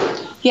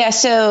 Yeah,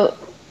 so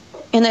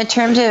in the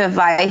terms of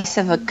advice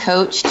of a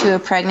coach to a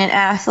pregnant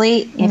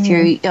athlete, if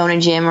you own a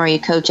gym or you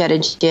coach at a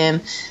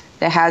gym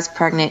that has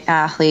pregnant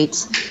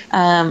athletes,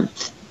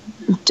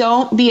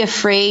 don't be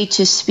afraid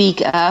to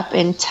speak up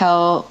and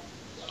tell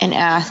an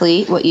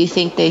athlete what you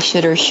think they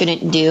should or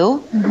shouldn't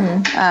do.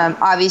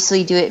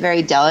 Obviously do it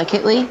very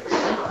delicately.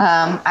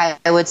 I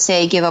would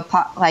say give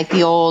like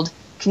the old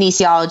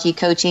kinesiology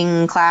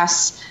coaching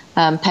class,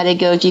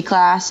 pedagogy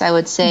class, I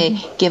would say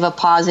give a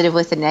positive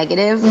with a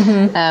negative.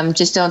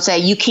 Just don't say,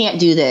 you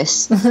can't do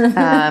this.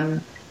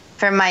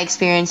 From my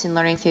experience in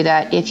learning through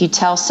that, if you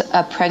tell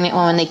a pregnant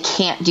woman they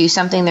can't do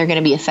something, they're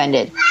going to be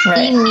offended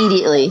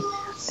immediately.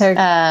 They're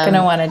going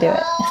to want to do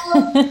it.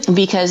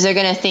 Because they're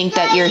going to think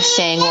that you're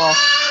saying, well,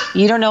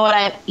 you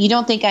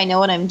don't think I know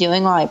what I'm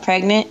doing while I'm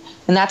pregnant.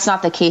 And that's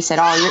not the case at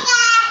all.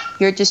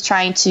 You're just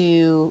trying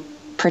to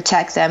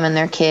protect them and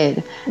their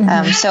kid.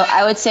 So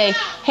I would say,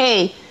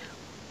 hey,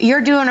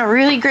 you're doing a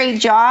really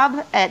great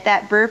job at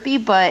that burpee,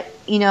 but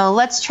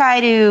let's try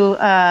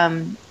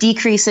to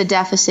decrease the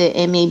deficit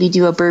and maybe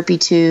do a burpee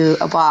to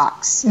a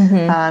box.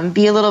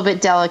 Be a little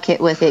bit delicate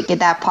with it. Get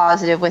that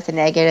positive with a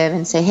negative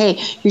and say, hey,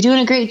 you're doing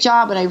a great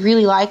job and I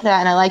really like that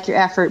and I like your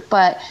effort,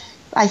 but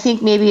I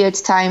think maybe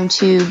it's time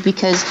to,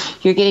 because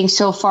you're getting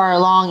so far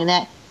along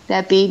and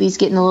that baby's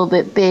getting a little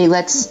bit big,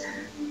 let's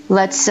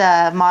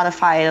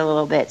modify it a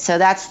little bit. So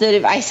that's the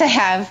advice I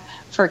have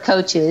for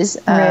coaches.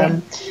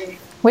 Right.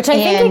 Which I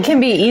think it can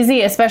be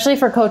easy, especially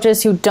for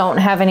coaches who don't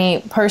have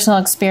any personal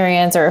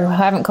experience or who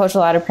haven't coached a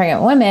lot of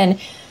pregnant women,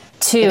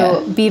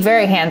 to be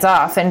very hands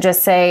off and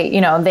just say,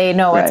 they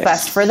know what's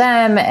best for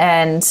them,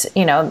 and,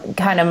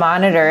 kind of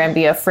monitor and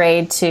be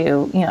afraid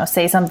to,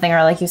 say something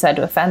or, like you said,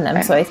 to offend them.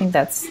 Right. So I think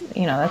that's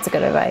a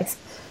good advice.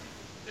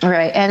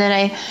 Right. And then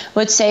I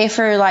would say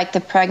for like the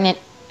pregnant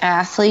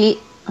athlete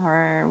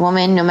or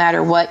woman, no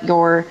matter what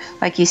your,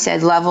 like you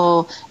said,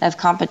 level of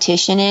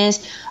competition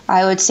is,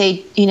 I would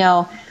say,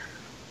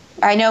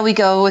 I know we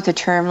go with the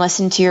term,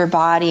 listen to your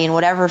body, and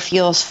whatever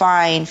feels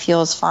fine,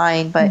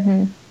 but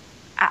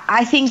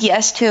I think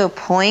yes to a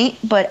point,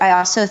 but I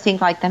also think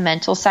like the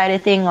mental side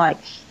of thing, like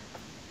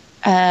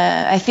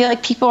I feel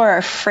like people are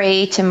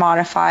afraid to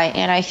modify,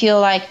 and I feel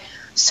like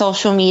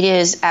social media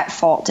is at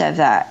fault of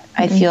that.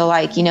 I feel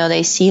like,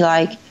 they see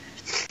like,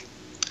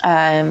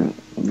 I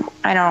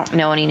don't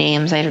know any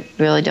names. I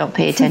really don't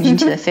pay attention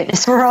to the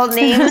fitness world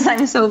names.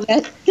 I'm so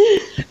bad.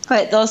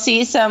 But they'll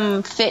see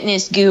some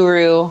fitness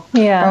guru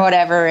or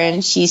whatever,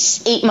 and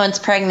she's 8 months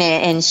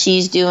pregnant and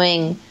she's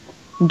doing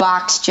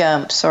box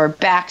jumps or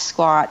back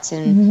squats.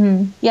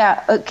 And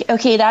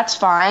okay, that's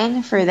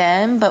fine for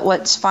them. But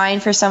what's fine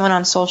for someone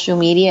on social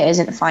media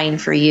isn't fine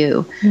for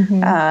you.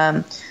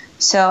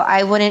 So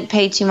I wouldn't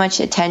pay too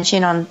much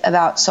attention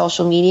about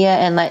social media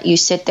and let you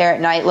sit there at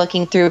night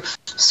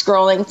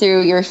scrolling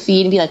through your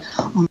feed and be like,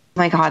 oh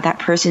my God, that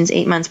person's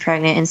 8 months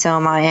pregnant and so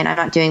am I, and I'm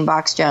not doing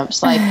box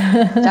jumps. Like,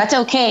 that's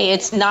okay.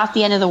 It's not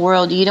the end of the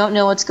world. You don't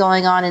know what's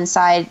going on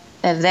inside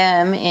of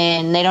them,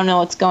 and they don't know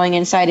what's going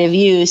inside of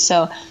you.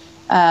 So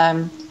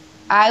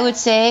I would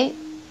say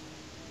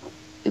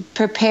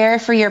prepare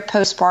for your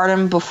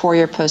postpartum before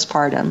your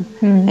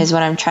postpartum is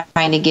what I'm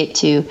trying to get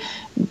to.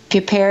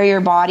 Prepare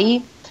your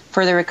body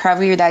for the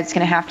recovery that it's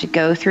going to have to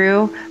go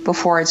through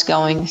before it's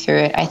going through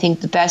it. I think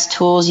the best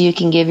tools you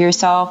can give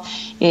yourself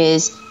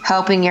is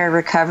helping your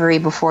recovery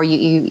before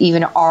you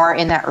even are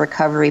in that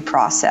recovery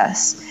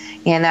process.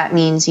 And that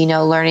means,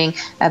 learning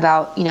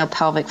about,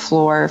 pelvic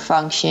floor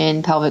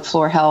function, pelvic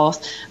floor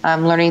health,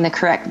 learning the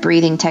correct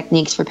breathing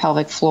techniques for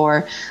pelvic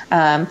floor,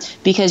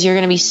 because you're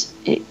going to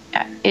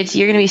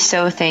be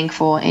so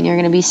thankful, and you're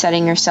going to be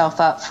setting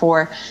yourself up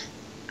for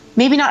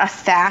maybe not a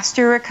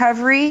faster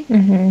recovery,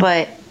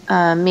 but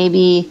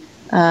maybe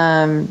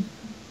not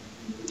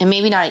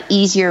an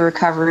easier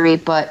recovery,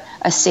 but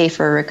a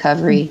safer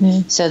recovery,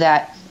 so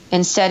that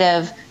instead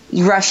of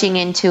rushing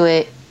into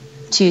it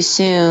too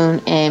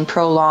soon and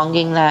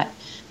prolonging that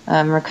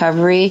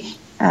recovery,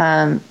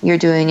 you're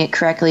doing it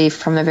correctly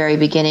from the very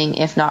beginning,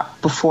 if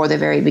not before the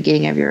very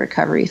beginning of your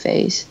recovery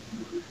phase.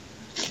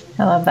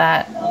 I love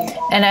that.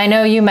 And I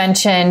know you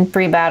mentioned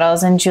Bree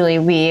Battles and Julie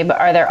Wiebe.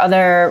 Are there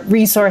other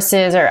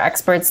resources or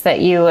experts that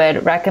you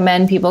would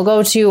recommend people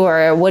go to,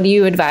 or what do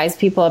you advise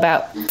people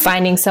about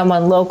finding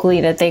someone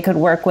locally that they could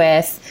work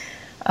with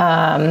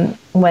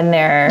when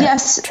they're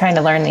trying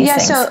to learn these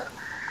things? So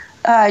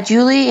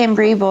Julie and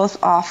Bree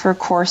both offer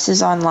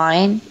courses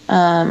online.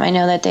 I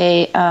know that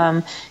they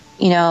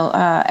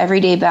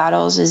Everyday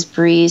Battles is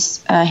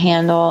Bree's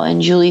handle,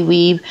 and Julie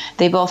Wiebe,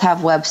 they both have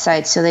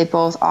websites, so they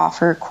both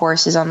offer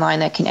courses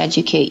online that can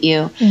educate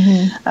you.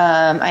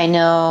 I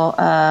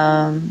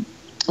know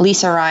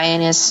Lisa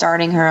Ryan is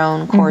starting her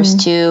own course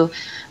too.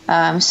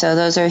 So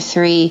those are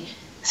three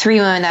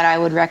women that I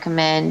would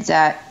recommend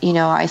that,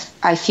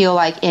 I feel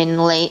like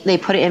they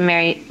put it in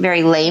very,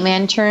 very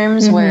layman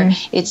terms where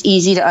it's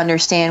easy to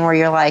understand, where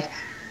you're like,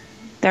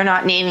 they're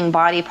not naming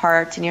body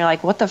parts, and you're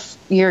like, what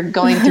you're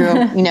going through,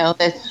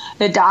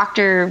 the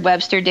Dr.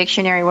 Webster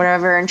dictionary,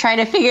 whatever, and trying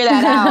to figure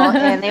that out.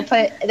 And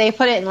they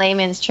put it in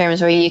layman's terms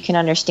where you can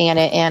understand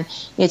it, and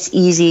it's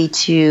easy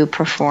to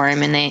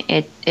perform, and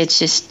it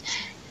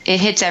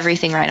hits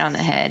everything right on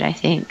the head, I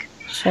think.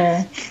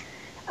 Sure.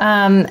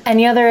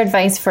 Any other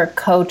advice for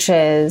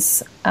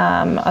coaches,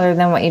 other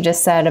than what you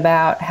just said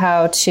about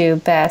how to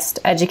best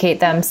educate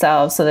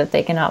themselves so that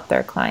they can help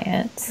their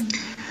clients?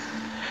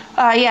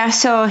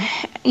 So,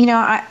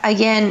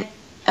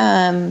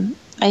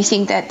 I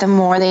think that the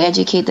more they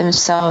educate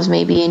themselves,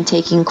 maybe in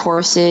taking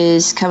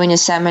courses, coming to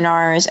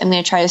seminars. I'm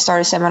going to try to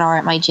start a seminar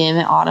at my gym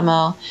at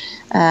Automo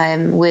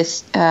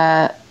with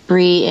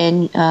Bree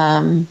and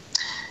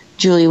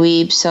Julie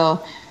Wiebe.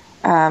 So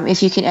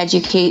if you can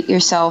educate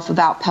yourself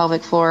about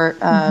pelvic floor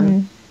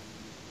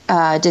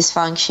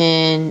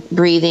dysfunction,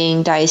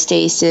 breathing,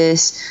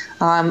 diastasis,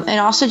 and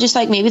also just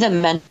like maybe the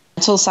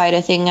mental side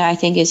of thing, I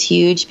think is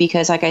huge,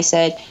 because like I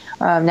said,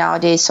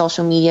 nowadays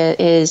social media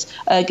is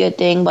a good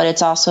thing, but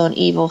it's also an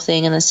evil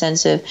thing in the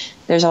sense of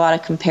there's a lot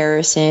of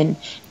comparison.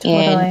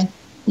 Totally.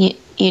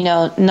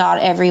 And not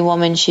every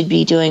woman should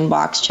be doing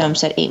box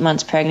jumps at 8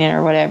 months pregnant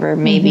or whatever.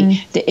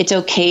 Maybe it's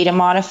okay to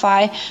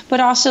modify, but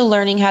also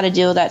learning how to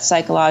deal with that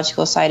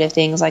psychological side of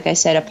things. Like I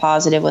said, a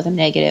positive with a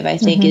negative, I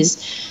think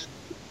is,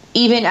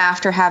 even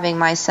after having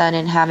my son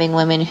and having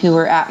women who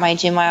were at my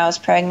gym while I was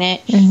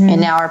pregnant and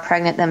now are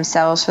pregnant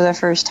themselves for the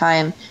first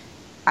time,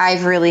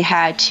 I've really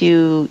had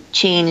to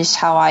change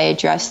how I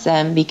address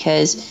them,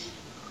 because,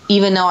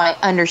 even though I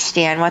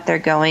understand what they're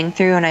going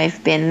through and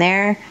I've been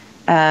there,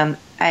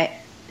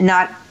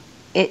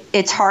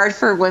 it's hard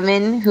for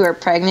women who are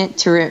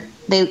pregnant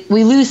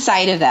we lose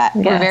sight of that.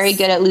 Yes. We're very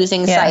good at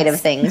losing sight of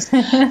things.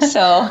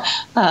 So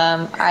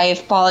I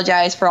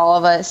apologize for all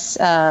of us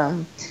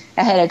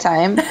ahead of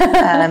time.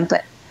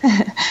 But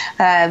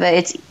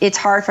it's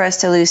hard for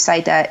us to lose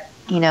sight that,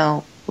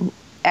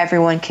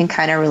 everyone can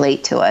kind of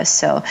relate to us.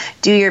 So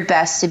do your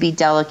best to be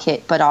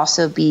delicate, but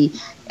also be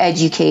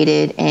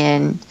educated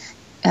and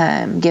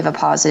give a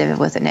positive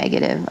with a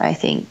negative, I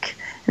think.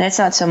 And that's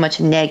not so much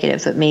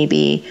negative, but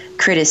maybe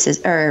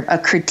criticism or a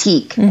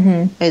critique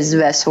is the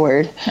best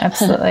word.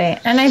 Absolutely.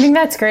 And I think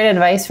that's great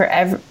advice for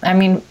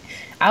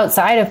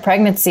outside of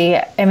pregnancy.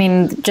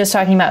 Just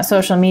talking about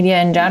social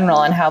media in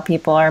general and how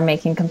people are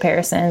making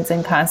comparisons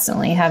and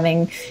constantly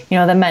having,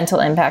 the mental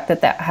impact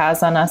that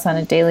has on us on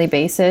a daily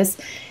basis.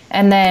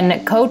 And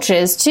then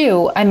coaches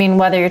too.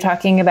 Whether you're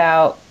talking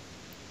about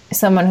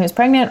someone who's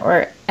pregnant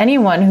or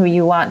anyone who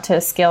you want to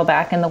scale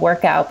back in the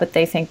workout, but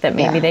they think that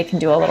maybe they can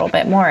do a little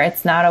bit more.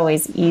 It's not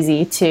always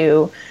easy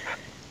to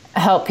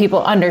help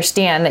people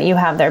understand that you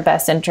have their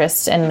best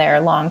interests and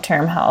their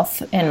long-term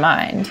health in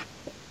mind.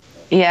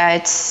 Yeah,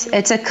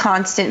 it's a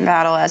constant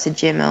battle as a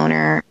gym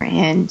owner.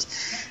 And,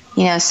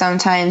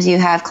 sometimes you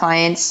have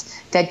clients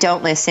that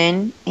don't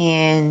listen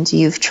and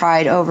you've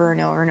tried over and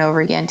over and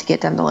over again to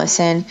get them to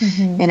listen.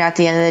 And at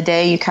the end of the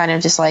day, you kind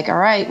of just like, all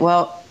right,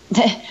 well,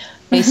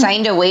 they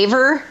signed a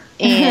waiver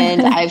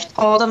and I've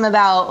told them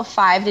about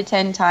 5 to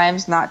 10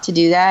 times not to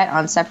do that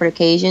on separate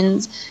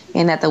occasions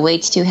and that the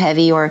weight's too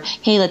heavy or,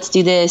 hey, let's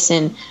do this.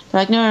 And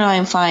they're like, no,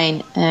 I'm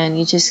fine. And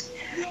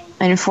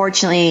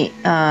unfortunately,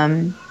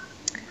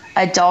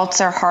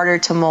 adults are harder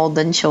to mold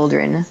than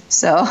children.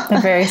 So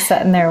they're very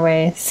set in their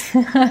ways.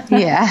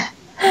 Yeah.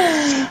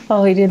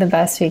 Well, we do the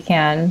best we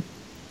can.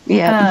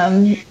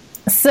 Yeah.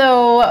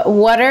 So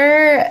what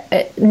are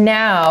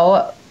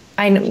now,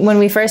 when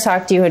we first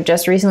talked to you, had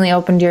just recently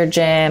opened your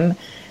gym.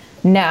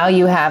 Now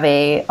you have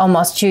a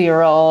almost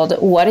 2-year-old.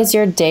 What is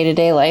your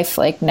day-to-day life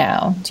like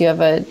now? Do you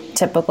have a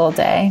typical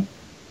day?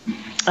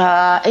 So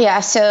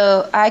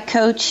I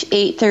coach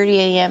 8:30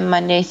 a.m.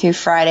 Monday through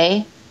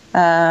Friday.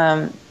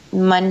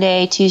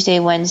 Monday,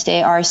 Tuesday,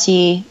 Wednesday,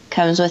 RC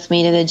comes with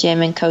me to the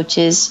gym and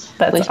coaches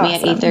me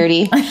at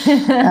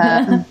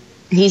 8:30.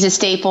 He's a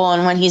staple,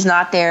 and when he's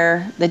not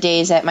there, the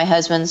days that my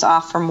husband's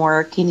off from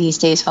work and he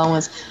stays home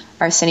with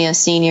Arsenio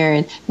Sr.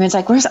 and it's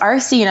like, where's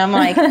RC? And I'm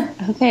like,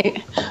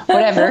 okay,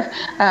 whatever.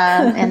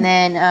 And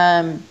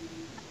then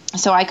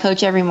so I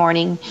coach every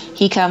morning.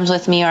 He comes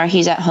with me or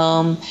he's at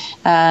home.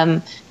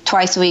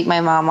 Twice a week,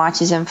 my mom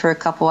watches him for a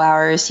couple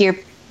hours. Here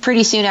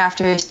pretty soon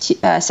after his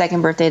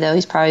second birthday, though,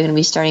 he's probably going to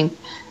be starting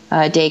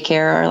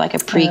daycare or like a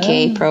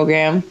pre-K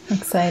program.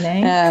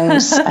 Exciting.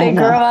 They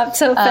grow up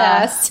so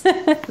fast.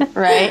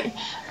 Right.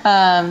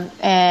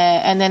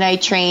 And then I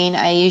train.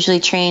 I usually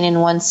train in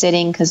one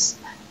sitting because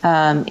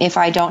if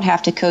I don't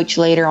have to coach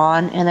later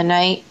on in the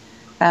night,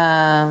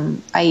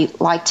 I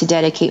like to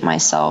dedicate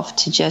myself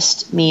to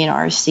just me and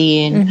RC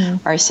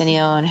and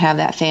Arsenio and have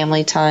that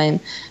family time.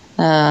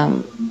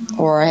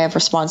 Or I have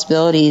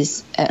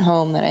responsibilities at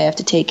home that I have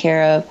to take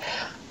care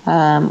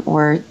of,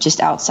 or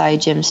just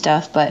outside gym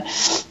stuff. But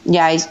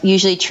yeah, I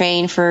usually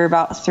train for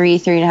about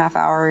 3.5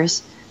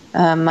 hours,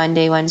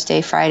 Monday,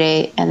 Wednesday,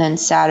 Friday, and then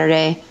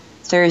Saturday,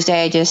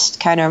 Thursday, I just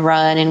kind of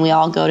run and we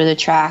all go to the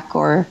track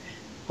or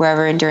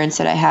wherever endurance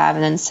that I have.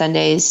 And then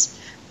Sundays,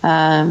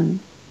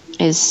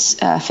 is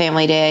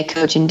family day. I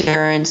coach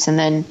endurance, and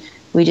then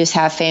we just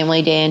have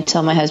family day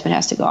until my husband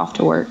has to go off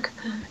to work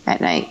at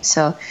night.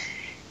 So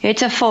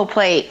it's a full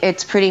plate.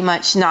 It's pretty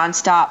much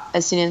nonstop.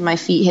 As soon as my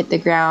feet hit the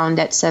ground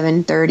at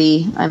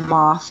 7:30, I'm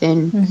off,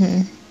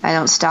 and I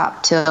don't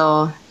stop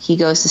till he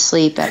goes to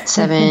sleep at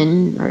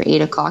 7 or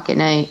 8 o'clock at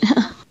night.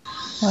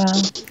 Wow.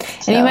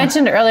 And you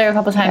mentioned earlier a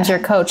couple times your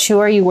coach. Who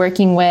are you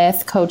working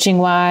with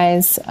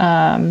coaching-wise,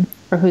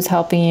 or who's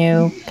helping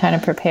you kind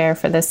of prepare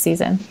for this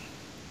season?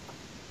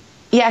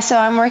 Yeah, so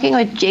I'm working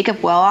with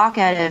Jacob Wellock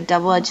at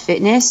Double Edge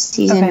Fitness.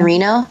 He's in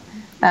Reno.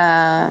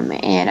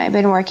 And I've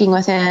been working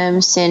with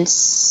him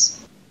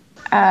since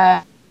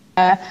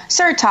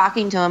started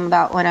talking to him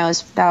about when I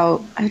was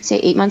about, I would say,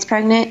 8 months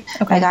pregnant.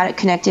 I got it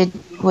connected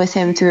with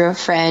him through a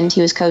friend.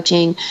 He was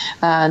coaching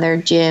their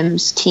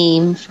gym's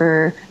team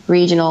for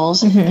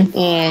regionals,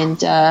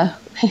 and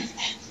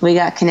we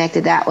got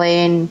connected that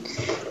way. And,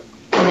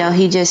 you know,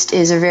 he just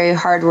is a very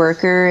hard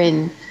worker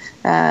and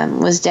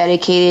was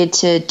dedicated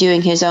to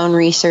doing his own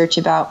research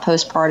about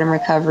postpartum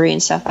recovery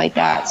and stuff like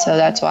that. So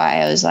that's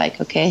why I was like,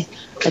 okay,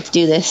 let's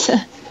do this.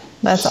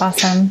 That's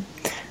awesome.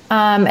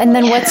 And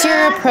then what's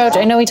your approach?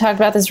 I know we talked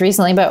about this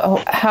recently,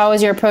 but how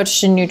has your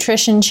approach to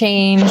nutrition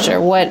changed,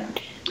 or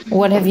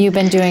what have you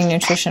been doing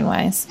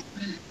nutrition-wise?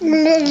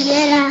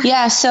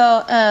 Yeah,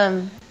 so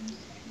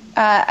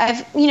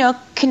I've,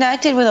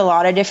 connected with a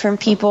lot of different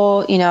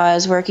people. I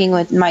was working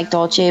with Mike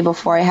Dolce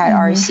before I had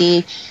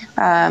RC,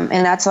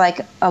 and that's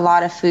like a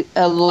lot of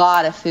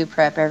food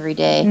prep every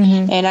day.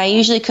 And I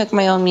usually cook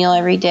my own meal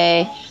every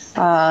day.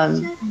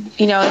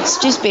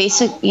 it's just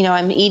basic,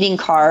 I'm eating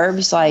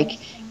carbs, like,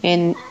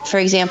 and for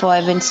example,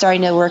 I've been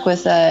starting to work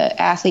with an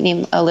athlete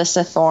named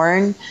Alyssa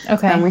Thorne.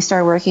 Okay. We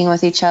started working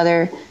with each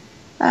other.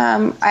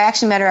 I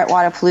actually met her at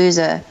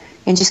Wodapalooza,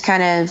 and just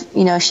kind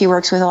of, she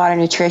works with a lot of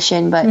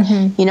nutrition, but,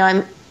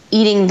 I'm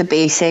eating the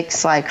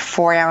basics, like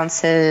 4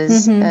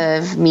 ounces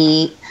of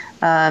meat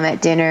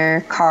at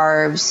dinner,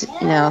 carbs,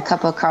 a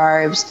cup of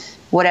carbs,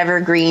 whatever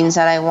greens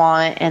that I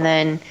want. And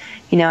then,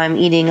 I'm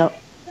eating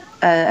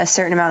a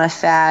certain amount of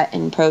fat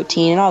and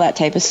protein and all that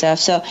type of stuff.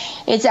 So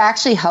it's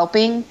actually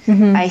helping.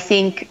 I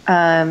think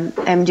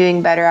I'm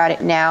doing better at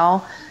it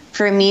now.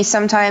 For me,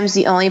 sometimes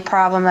the only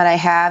problem that I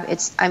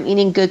have, I'm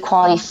eating good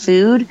quality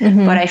food,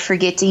 but I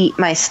forget to eat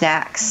my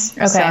snacks.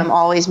 Okay. So I'm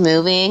always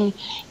moving.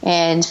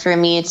 And for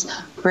me, it's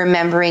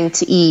remembering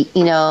to eat,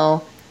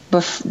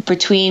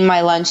 between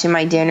my lunch and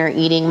my dinner,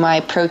 eating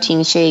my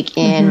protein shake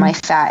and my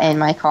fat and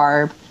my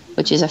carb,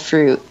 which is a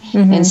fruit.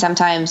 And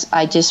sometimes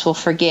I just will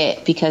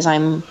forget because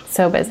I'm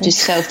so busy, just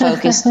so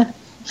focused.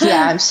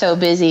 Yeah, I'm so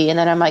busy. And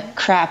then I'm like,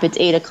 crap, it's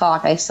 8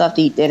 o'clock. I still have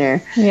to eat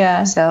dinner.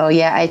 Yeah. So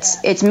yeah,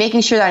 it's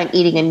making sure that I'm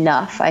eating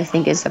enough, I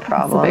think, is the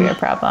problem. It's a bigger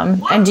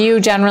problem. And do you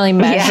generally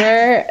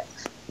measure,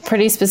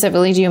 pretty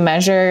specifically, do you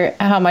measure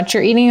how much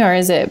you're eating, or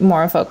is it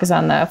more focused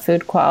on the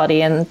food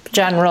quality and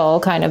general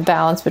kind of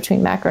balance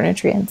between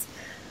macronutrients?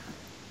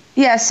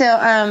 Yeah,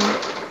 so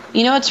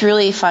what's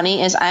really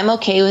funny is I'm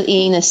okay with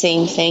eating the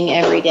same thing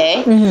every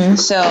day.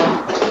 So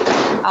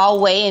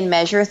I'll weigh and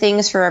measure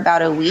things for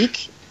about a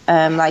week.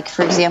 Like,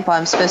 for example,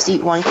 I'm supposed to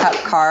eat 1 cup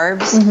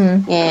carbs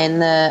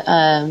and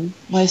the,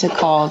 what is it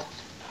called?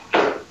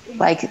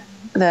 Like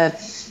the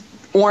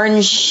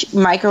orange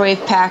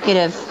microwave packet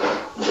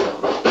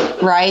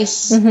of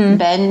rice,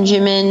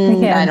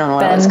 Benjamin, I don't know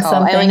what it's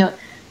called. Something. I only know,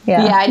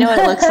 I know what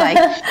it looks like.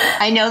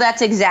 I know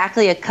that's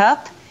exactly a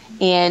cup.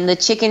 And the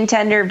chicken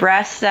tender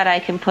breasts that I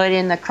can put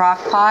in the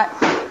crock pot,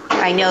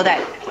 I know that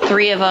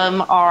 3 of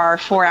them are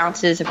 4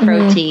 ounces of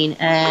protein,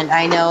 and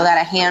I know that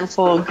a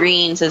handful of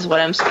greens is what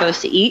I'm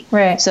supposed to eat.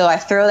 Right. So I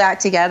throw that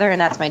together, and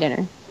that's my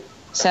dinner.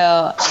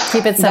 So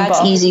keep it simple.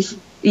 That's easy.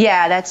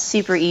 Yeah, that's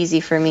super easy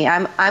for me.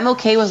 I'm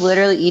okay with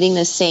literally eating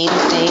the same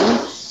thing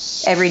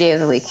every day of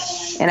the week.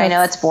 And I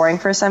know it's boring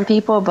for some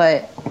people,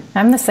 but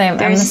I'm the same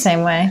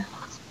way.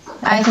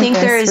 I think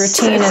there's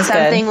routine is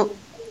something. Good.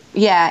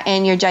 Yeah,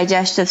 and your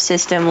digestive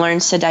system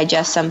learns to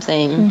digest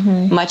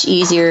something much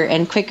easier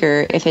and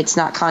quicker if it's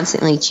not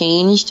constantly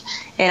changed.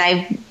 And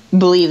I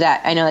believe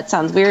that. I know it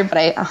sounds weird, but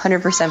I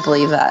 100%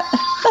 believe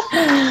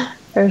that.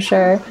 For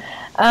sure.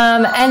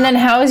 And then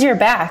how is your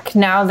back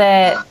now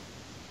that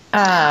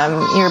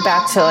you're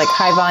back to like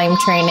high volume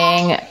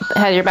training?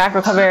 Has your back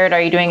recovered?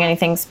 Are you doing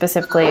anything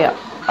specifically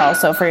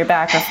also for your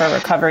back or for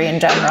recovery in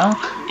general?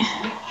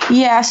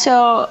 Yeah,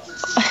 so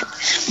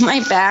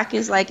my back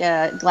is like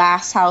a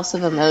glass house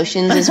of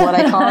emotions is what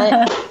I call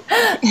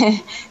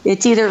it.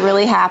 It's either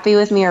really happy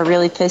with me or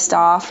really pissed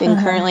off. And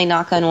currently,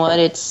 knock on wood,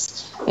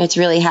 it's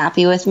really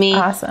happy with me.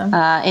 Awesome.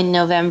 In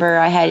November,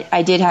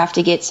 I did have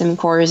to get some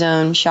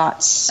cortisone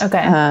shots.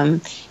 Okay.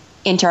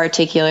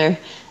 Intra-articular.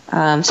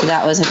 So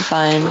that wasn't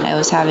fun. I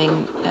was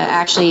having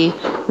actually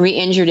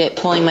re-injured it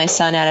pulling my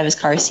son out of his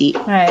car seat.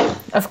 Right.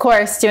 Of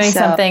course, doing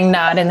something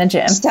not in the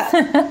gym.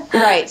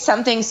 Right.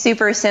 Something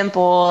super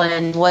simple,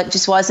 and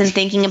just wasn't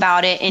thinking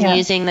about it and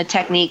using the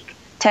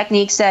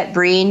techniques that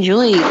Bree and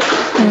Julie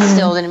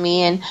instilled in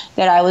me and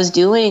that I was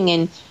doing.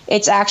 And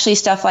it's actually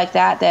stuff like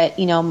that,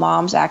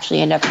 moms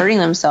actually end up hurting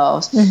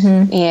themselves.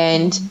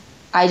 And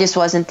I just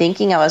wasn't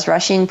thinking. I was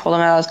rushing, pulled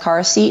him out of his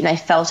car seat, and I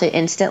felt it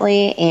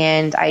instantly.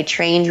 And I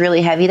trained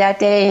really heavy that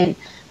day and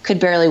could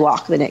barely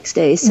walk the next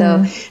day.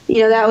 So,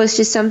 that was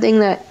just something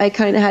that I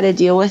kind of had to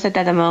deal with at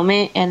that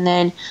moment. And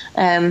then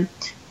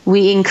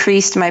we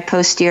increased my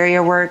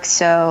posterior work.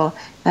 So,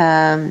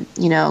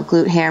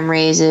 glute ham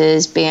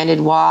raises, banded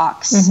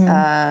walks,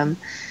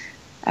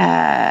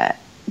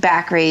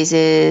 back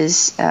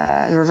raises,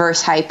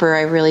 reverse hyper.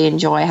 I really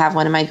enjoy. I have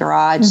one in my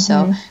garage,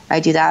 so I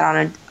do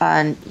that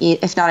on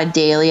if not a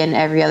daily, and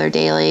every other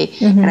daily.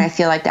 And I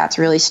feel like that's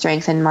really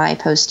strengthened my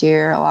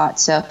posterior a lot.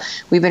 So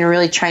we've been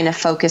really trying to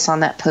focus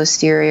on that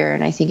posterior,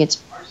 and I think it's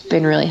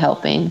been really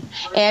helping.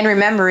 And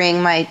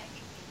remembering my,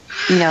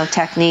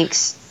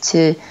 techniques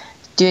to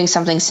doing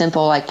something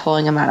simple like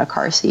pulling them out of a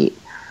car seat.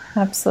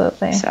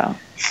 Absolutely. So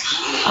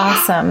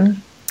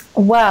awesome.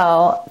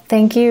 Well,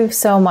 thank you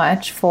so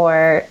much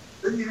for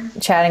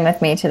chatting with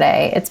me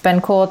today. It's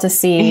been cool to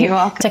see,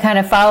 to kind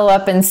of follow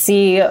up and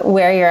see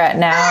where you're at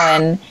now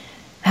and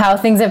how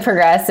things have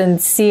progressed,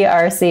 and see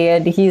RC,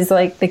 and he's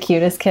like the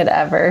cutest kid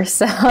ever.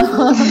 So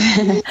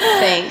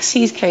thanks.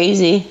 He's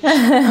crazy.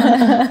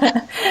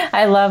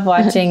 I love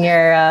watching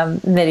your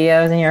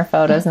videos and your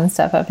photos and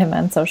stuff of him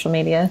on social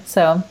media.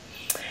 So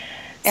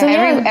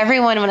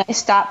everyone, when I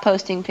stopped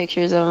posting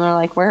pictures of him, they're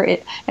like, where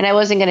it? And I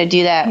wasn't going to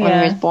do that when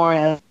he was born.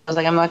 I was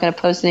like, I'm not going to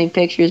post any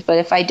pictures. But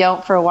if I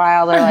don't for a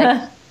while, they're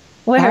like,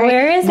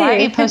 where is he? Why are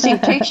you posting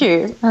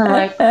pictures? I'm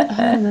like, I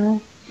don't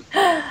know.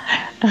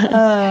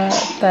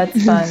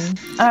 That's fun.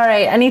 All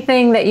right.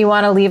 Anything that you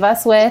want to leave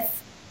us with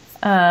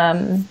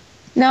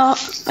No,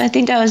 I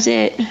think that was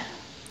it.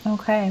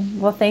 Okay.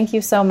 Well, thank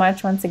you so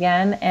much once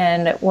again.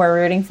 And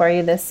we're rooting for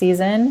you this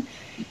season.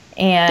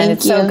 And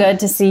it's so good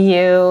to see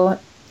you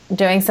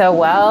doing so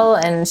well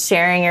and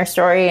sharing your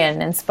story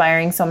and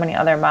inspiring so many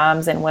other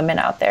moms and women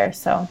out there.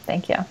 So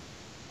thank you.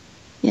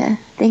 Yeah.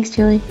 Thanks,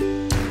 Julie.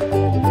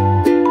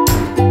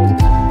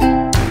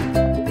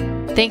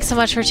 Thanks so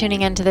much for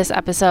tuning into this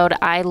episode.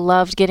 I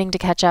loved getting to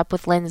catch up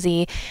with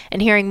Lindsay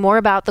and hearing more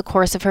about the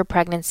course of her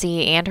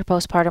pregnancy and her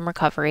postpartum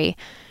recovery.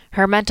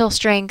 Her mental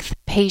strength,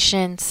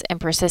 patience, and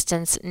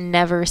persistence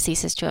never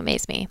ceases to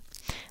amaze me.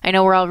 I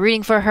know we're all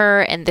rooting for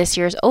her and this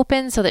year's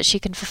Open so that she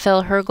can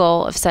fulfill her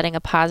goal of setting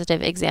a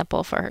positive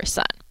example for her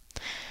son.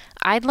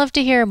 I'd love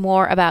to hear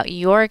more about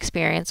your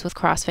experience with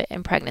CrossFit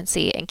and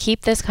pregnancy and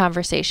keep this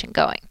conversation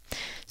going.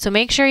 So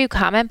make sure you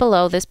comment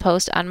below this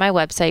post on my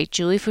website,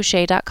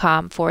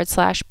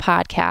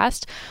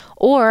 juliefoucher.com/podcast,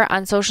 or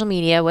on social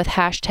media with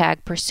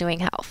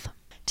 #pursuinghealth.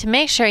 To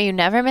make sure you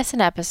never miss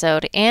an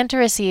episode and to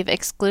receive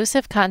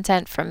exclusive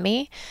content from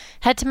me,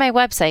 head to my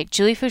website,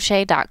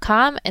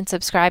 juliefoucher.com, and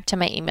subscribe to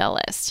my email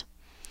list.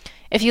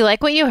 If you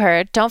like what you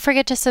heard, don't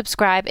forget to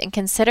subscribe and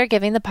consider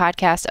giving the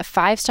podcast a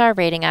 5-star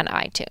rating on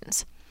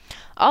iTunes.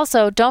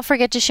 Also, don't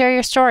forget to share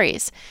your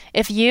stories.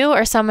 If you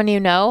or someone you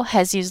know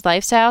has used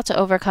lifestyle to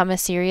overcome a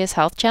serious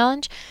health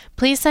challenge,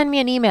 please send me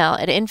an email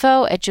at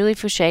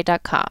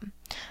info@juliefoucher.com.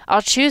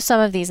 I'll choose some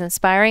of these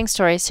inspiring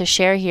stories to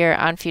share here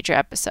on future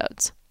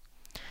episodes.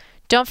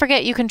 Don't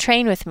forget you can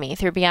train with me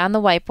through Beyond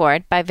the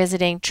Whiteboard by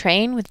visiting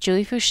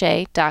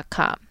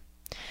trainwithjuliefoucher.com.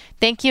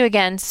 Thank you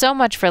again so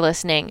much for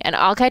listening, and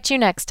I'll catch you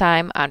next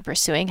time on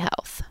Pursuing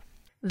Health.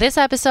 This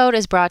episode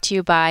is brought to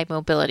you by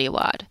Mobility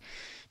WOD.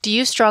 Do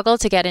you struggle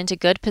to get into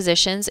good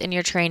positions in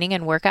your training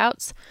and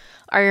workouts?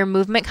 Are your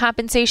movement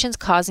compensations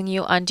causing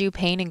you undue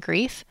pain and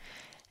grief?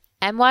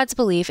 MWOD's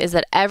belief is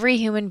that every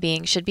human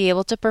being should be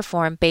able to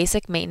perform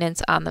basic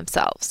maintenance on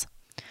themselves.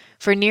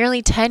 For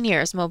nearly 10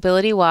 years,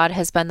 Mobility WOD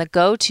has been the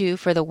go-to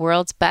for the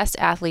world's best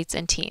athletes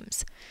and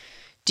teams.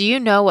 Do you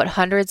know what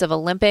hundreds of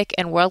Olympic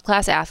and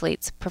world-class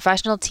athletes,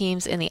 professional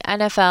teams in the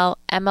NFL,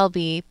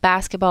 MLB,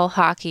 basketball,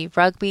 hockey,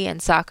 rugby, and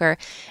soccer,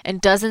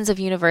 and dozens of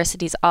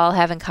universities all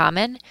have in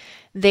common?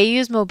 They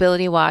use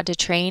Mobility WOD to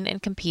train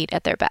and compete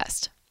at their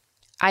best.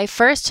 I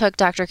first took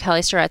Dr.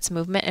 Kelly Starrett's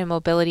movement and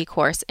mobility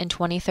course in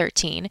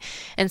 2013,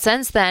 and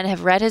since then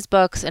have read his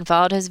books and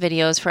followed his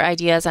videos for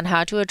ideas on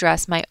how to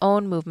address my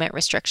own movement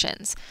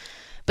restrictions.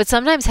 But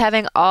sometimes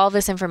having all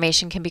this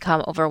information can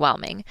become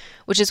overwhelming,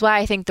 which is why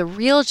I think the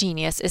real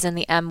genius is in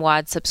the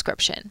MWOD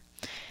subscription.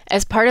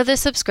 As part of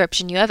this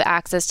subscription, you have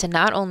access to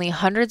not only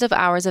hundreds of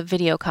hours of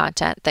video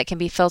content that can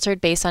be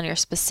filtered based on your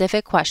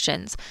specific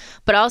questions,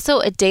 but also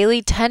a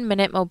daily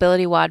 10-minute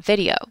Mobility WOD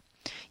video.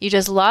 You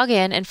just log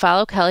in and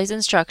follow Kelly's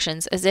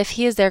instructions as if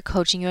he is there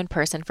coaching you in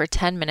person for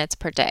 10 minutes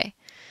per day.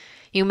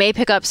 You may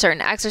pick up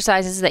certain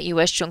exercises that you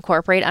wish to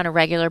incorporate on a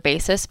regular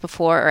basis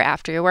before or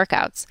after your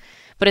workouts.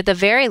 But at the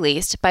very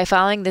least, by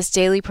following this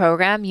daily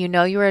program, you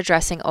know you are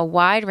addressing a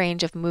wide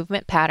range of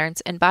movement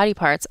patterns and body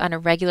parts on a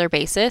regular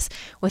basis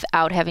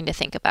without having to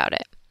think about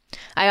it.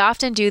 I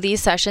often do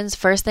these sessions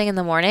first thing in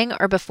the morning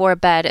or before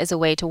bed as a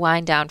way to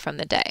wind down from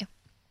the day.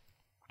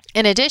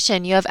 In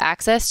addition, you have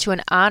access to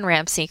an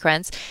on-ramp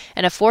sequence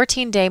and a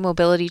 14-day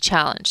mobility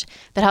challenge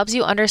that helps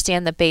you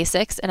understand the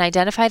basics and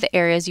identify the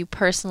areas you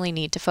personally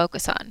need to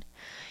focus on.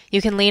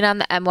 You can lean on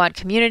the MWOD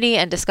community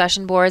and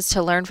discussion boards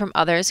to learn from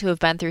others who have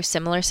been through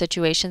similar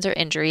situations or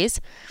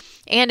injuries.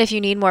 And if you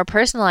need more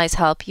personalized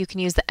help, you can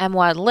use the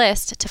MWOD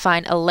list to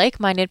find a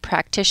like-minded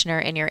practitioner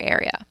in your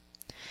area.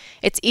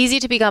 It's easy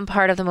to become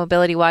part of the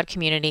Mobility WOD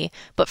community,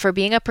 but for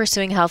being a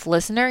Pursuing Health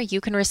listener, you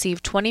can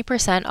receive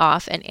 20%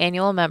 off an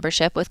annual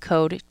membership with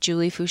code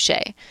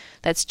JulieFoucher.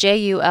 That's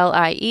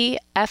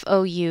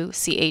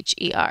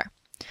JulieFoucher.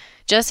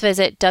 Just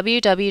visit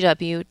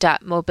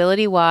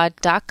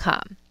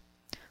www.mobilitywod.com.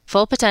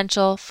 Full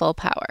potential, full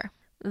power.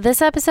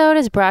 This episode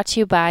is brought to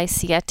you by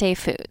Siete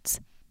Foods.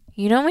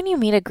 You know when you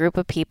meet a group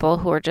of people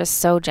who are just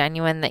so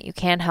genuine that you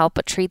can't help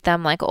but treat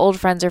them like old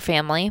friends or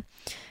family?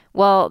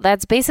 Well,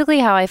 that's basically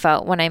how I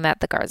felt when I met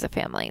the Garza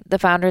family, the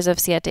founders of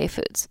Siete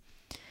Foods.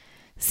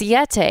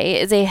 Siete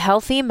is a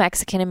healthy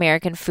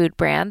Mexican-American food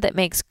brand that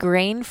makes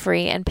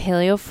grain-free and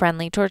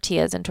paleo-friendly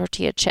tortillas and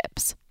tortilla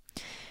chips.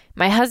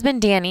 My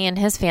husband Danny and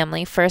his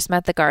family first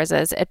met the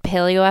Garzas at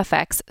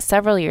PaleoFX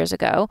several years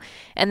ago,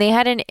 and they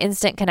had an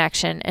instant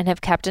connection and have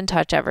kept in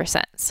touch ever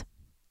since.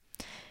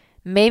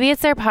 Maybe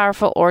it's their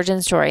powerful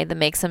origin story that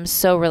makes them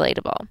so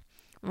relatable.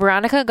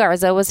 Veronica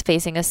Garza was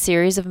facing a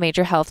series of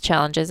major health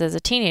challenges as a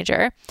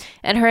teenager,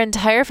 and her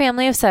entire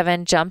family of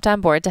 7 jumped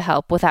on board to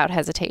help without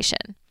hesitation.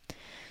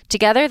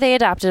 Together, they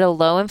adopted a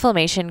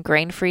low-inflammation,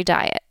 grain-free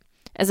diet.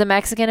 As a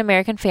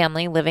Mexican-American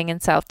family living in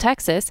South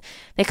Texas,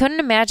 they couldn't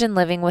imagine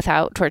living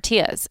without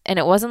tortillas, and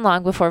it wasn't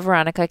long before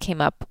Veronica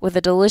came up with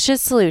a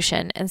delicious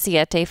solution and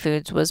Siete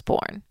Foods was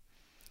born.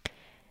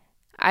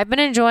 I've been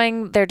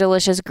enjoying their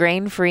delicious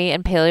grain-free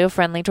and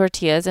paleo-friendly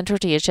tortillas and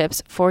tortilla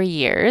chips for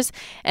years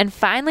and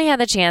finally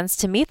had the chance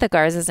to meet the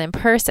Garzas in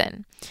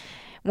person.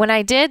 When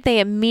I did, they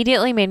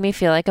immediately made me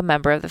feel like a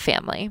member of the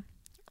family.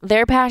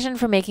 Their passion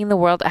for making the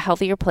world a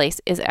healthier place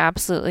is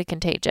absolutely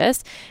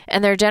contagious,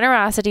 and their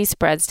generosity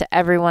spreads to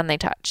everyone they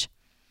touch.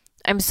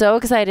 I'm so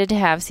excited to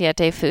have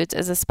Siete Foods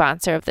as a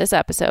sponsor of this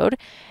episode,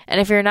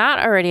 and if you're not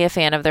already a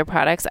fan of their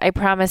products, I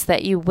promise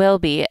that you will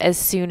be as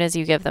soon as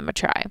you give them a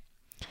try.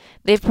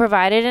 They've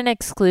provided an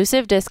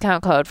exclusive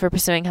discount code for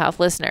Pursuing Health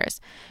listeners.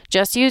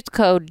 Just use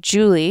code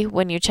JULIE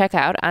when you check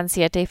out on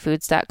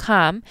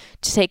sietefoods.com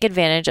to take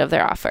advantage of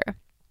their offer.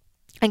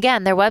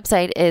 Again, their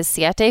website is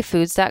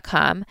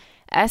sietefoods.com,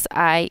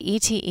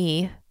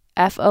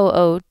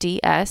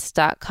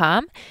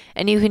 sietefoods.com,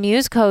 and you can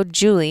use code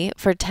JULIE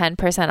for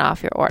 10%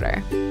 off your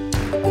order.